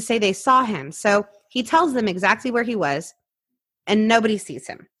witnesses to say they saw him. So he tells them exactly where he was, and nobody sees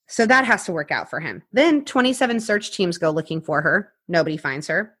him. So that has to work out for him. Then 27 search teams go looking for her. Nobody finds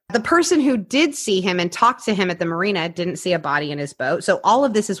her. The person who did see him and talked to him at the marina didn't see a body in his boat. So all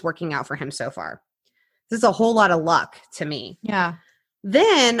of this is working out for him so far. This is a whole lot of luck to me. Yeah.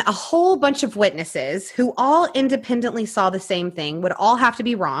 Then a whole bunch of witnesses who all independently saw the same thing would all have to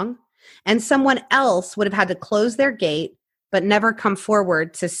be wrong. And someone else would have had to close their gate, but never come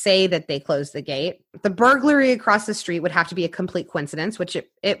forward to say that they closed the gate. The burglary across the street would have to be a complete coincidence, which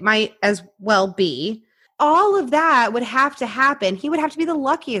it might as well be. All of that would have to happen. He would have to be the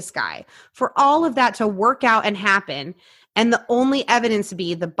luckiest guy for all of that to work out and happen. And the only evidence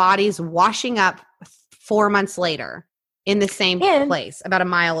be the bodies washing up 4 months later in the same place, about a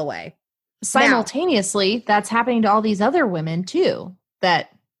mile away. Simultaneously, that's happening to all these other women too.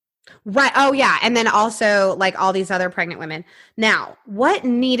 Right. Oh, yeah. And then also like all these other pregnant women. Now, what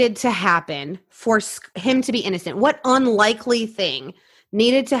needed to happen for him to be innocent? What unlikely thing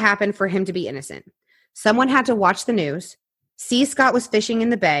needed to happen for him to be innocent? Someone had to watch the news, see Scott was fishing in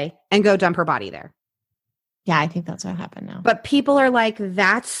the bay, and go dump her body there. Yeah, I think that's what happened now. But people are like,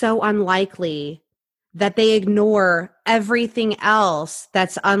 that's so unlikely that they ignore everything else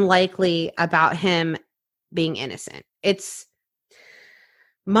that's unlikely about him being innocent. It's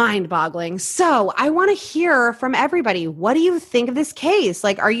mind-boggling. So I want to hear from everybody. What do you think of this case?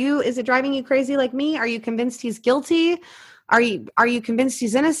 Like, is it driving you crazy like me? Are you convinced he's guilty? Are you convinced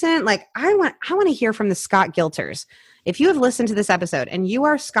he's innocent? Like, I want to hear from the Scott Guilters. If you have listened to this episode and you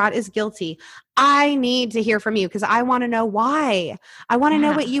are Scott is guilty, I need to hear from you because I want to know why. I want to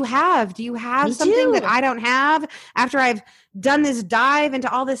know what you have. Do you have something that I don't have after I've done this dive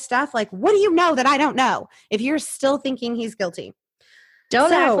into all this stuff? Like, what do you know that I don't know if you're still thinking he's guilty?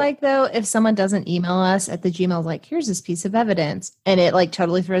 Don't act like, though, if someone doesn't email us at the Gmail, like, here's this piece of evidence, and it, like,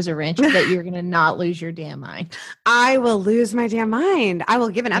 totally throws a wrench that you're going to not lose your damn mind. I will lose my damn mind. I will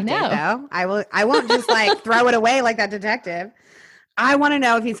give an update, though. I won't just, like, throw it away like that detective. I want to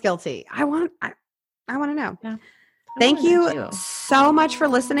know if he's guilty. I want to know. Yeah. Thank you so much for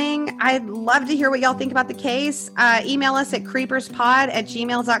listening. I'd love to hear what y'all think about the case. Email us at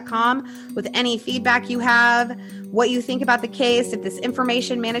creeperspod@gmail.com with any feedback you have, what you think about the case. If this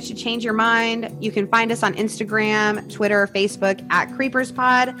information managed to change your mind, you can find us on Instagram, Twitter, Facebook at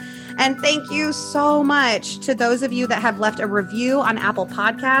creeperspod. And thank you so much to those of you that have left a review on Apple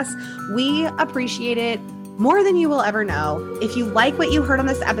Podcasts. We appreciate it More than you will ever know. If you like what you heard on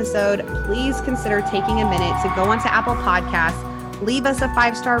this episode, please consider taking a minute to go onto Apple Podcasts, leave us a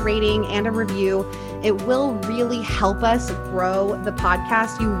 5-star rating and a review. It will really help us grow the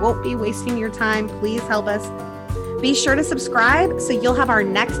podcast. You won't be wasting your time. Please help us. Be sure to subscribe so you'll have our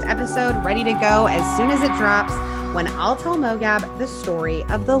next episode ready to go as soon as it drops, when I'll tell Mogab the story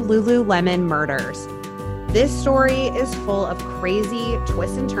of the Lululemon murders. This story is full of crazy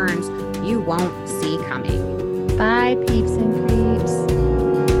twists and turns you won't see coming. Bye, peeps and creeps.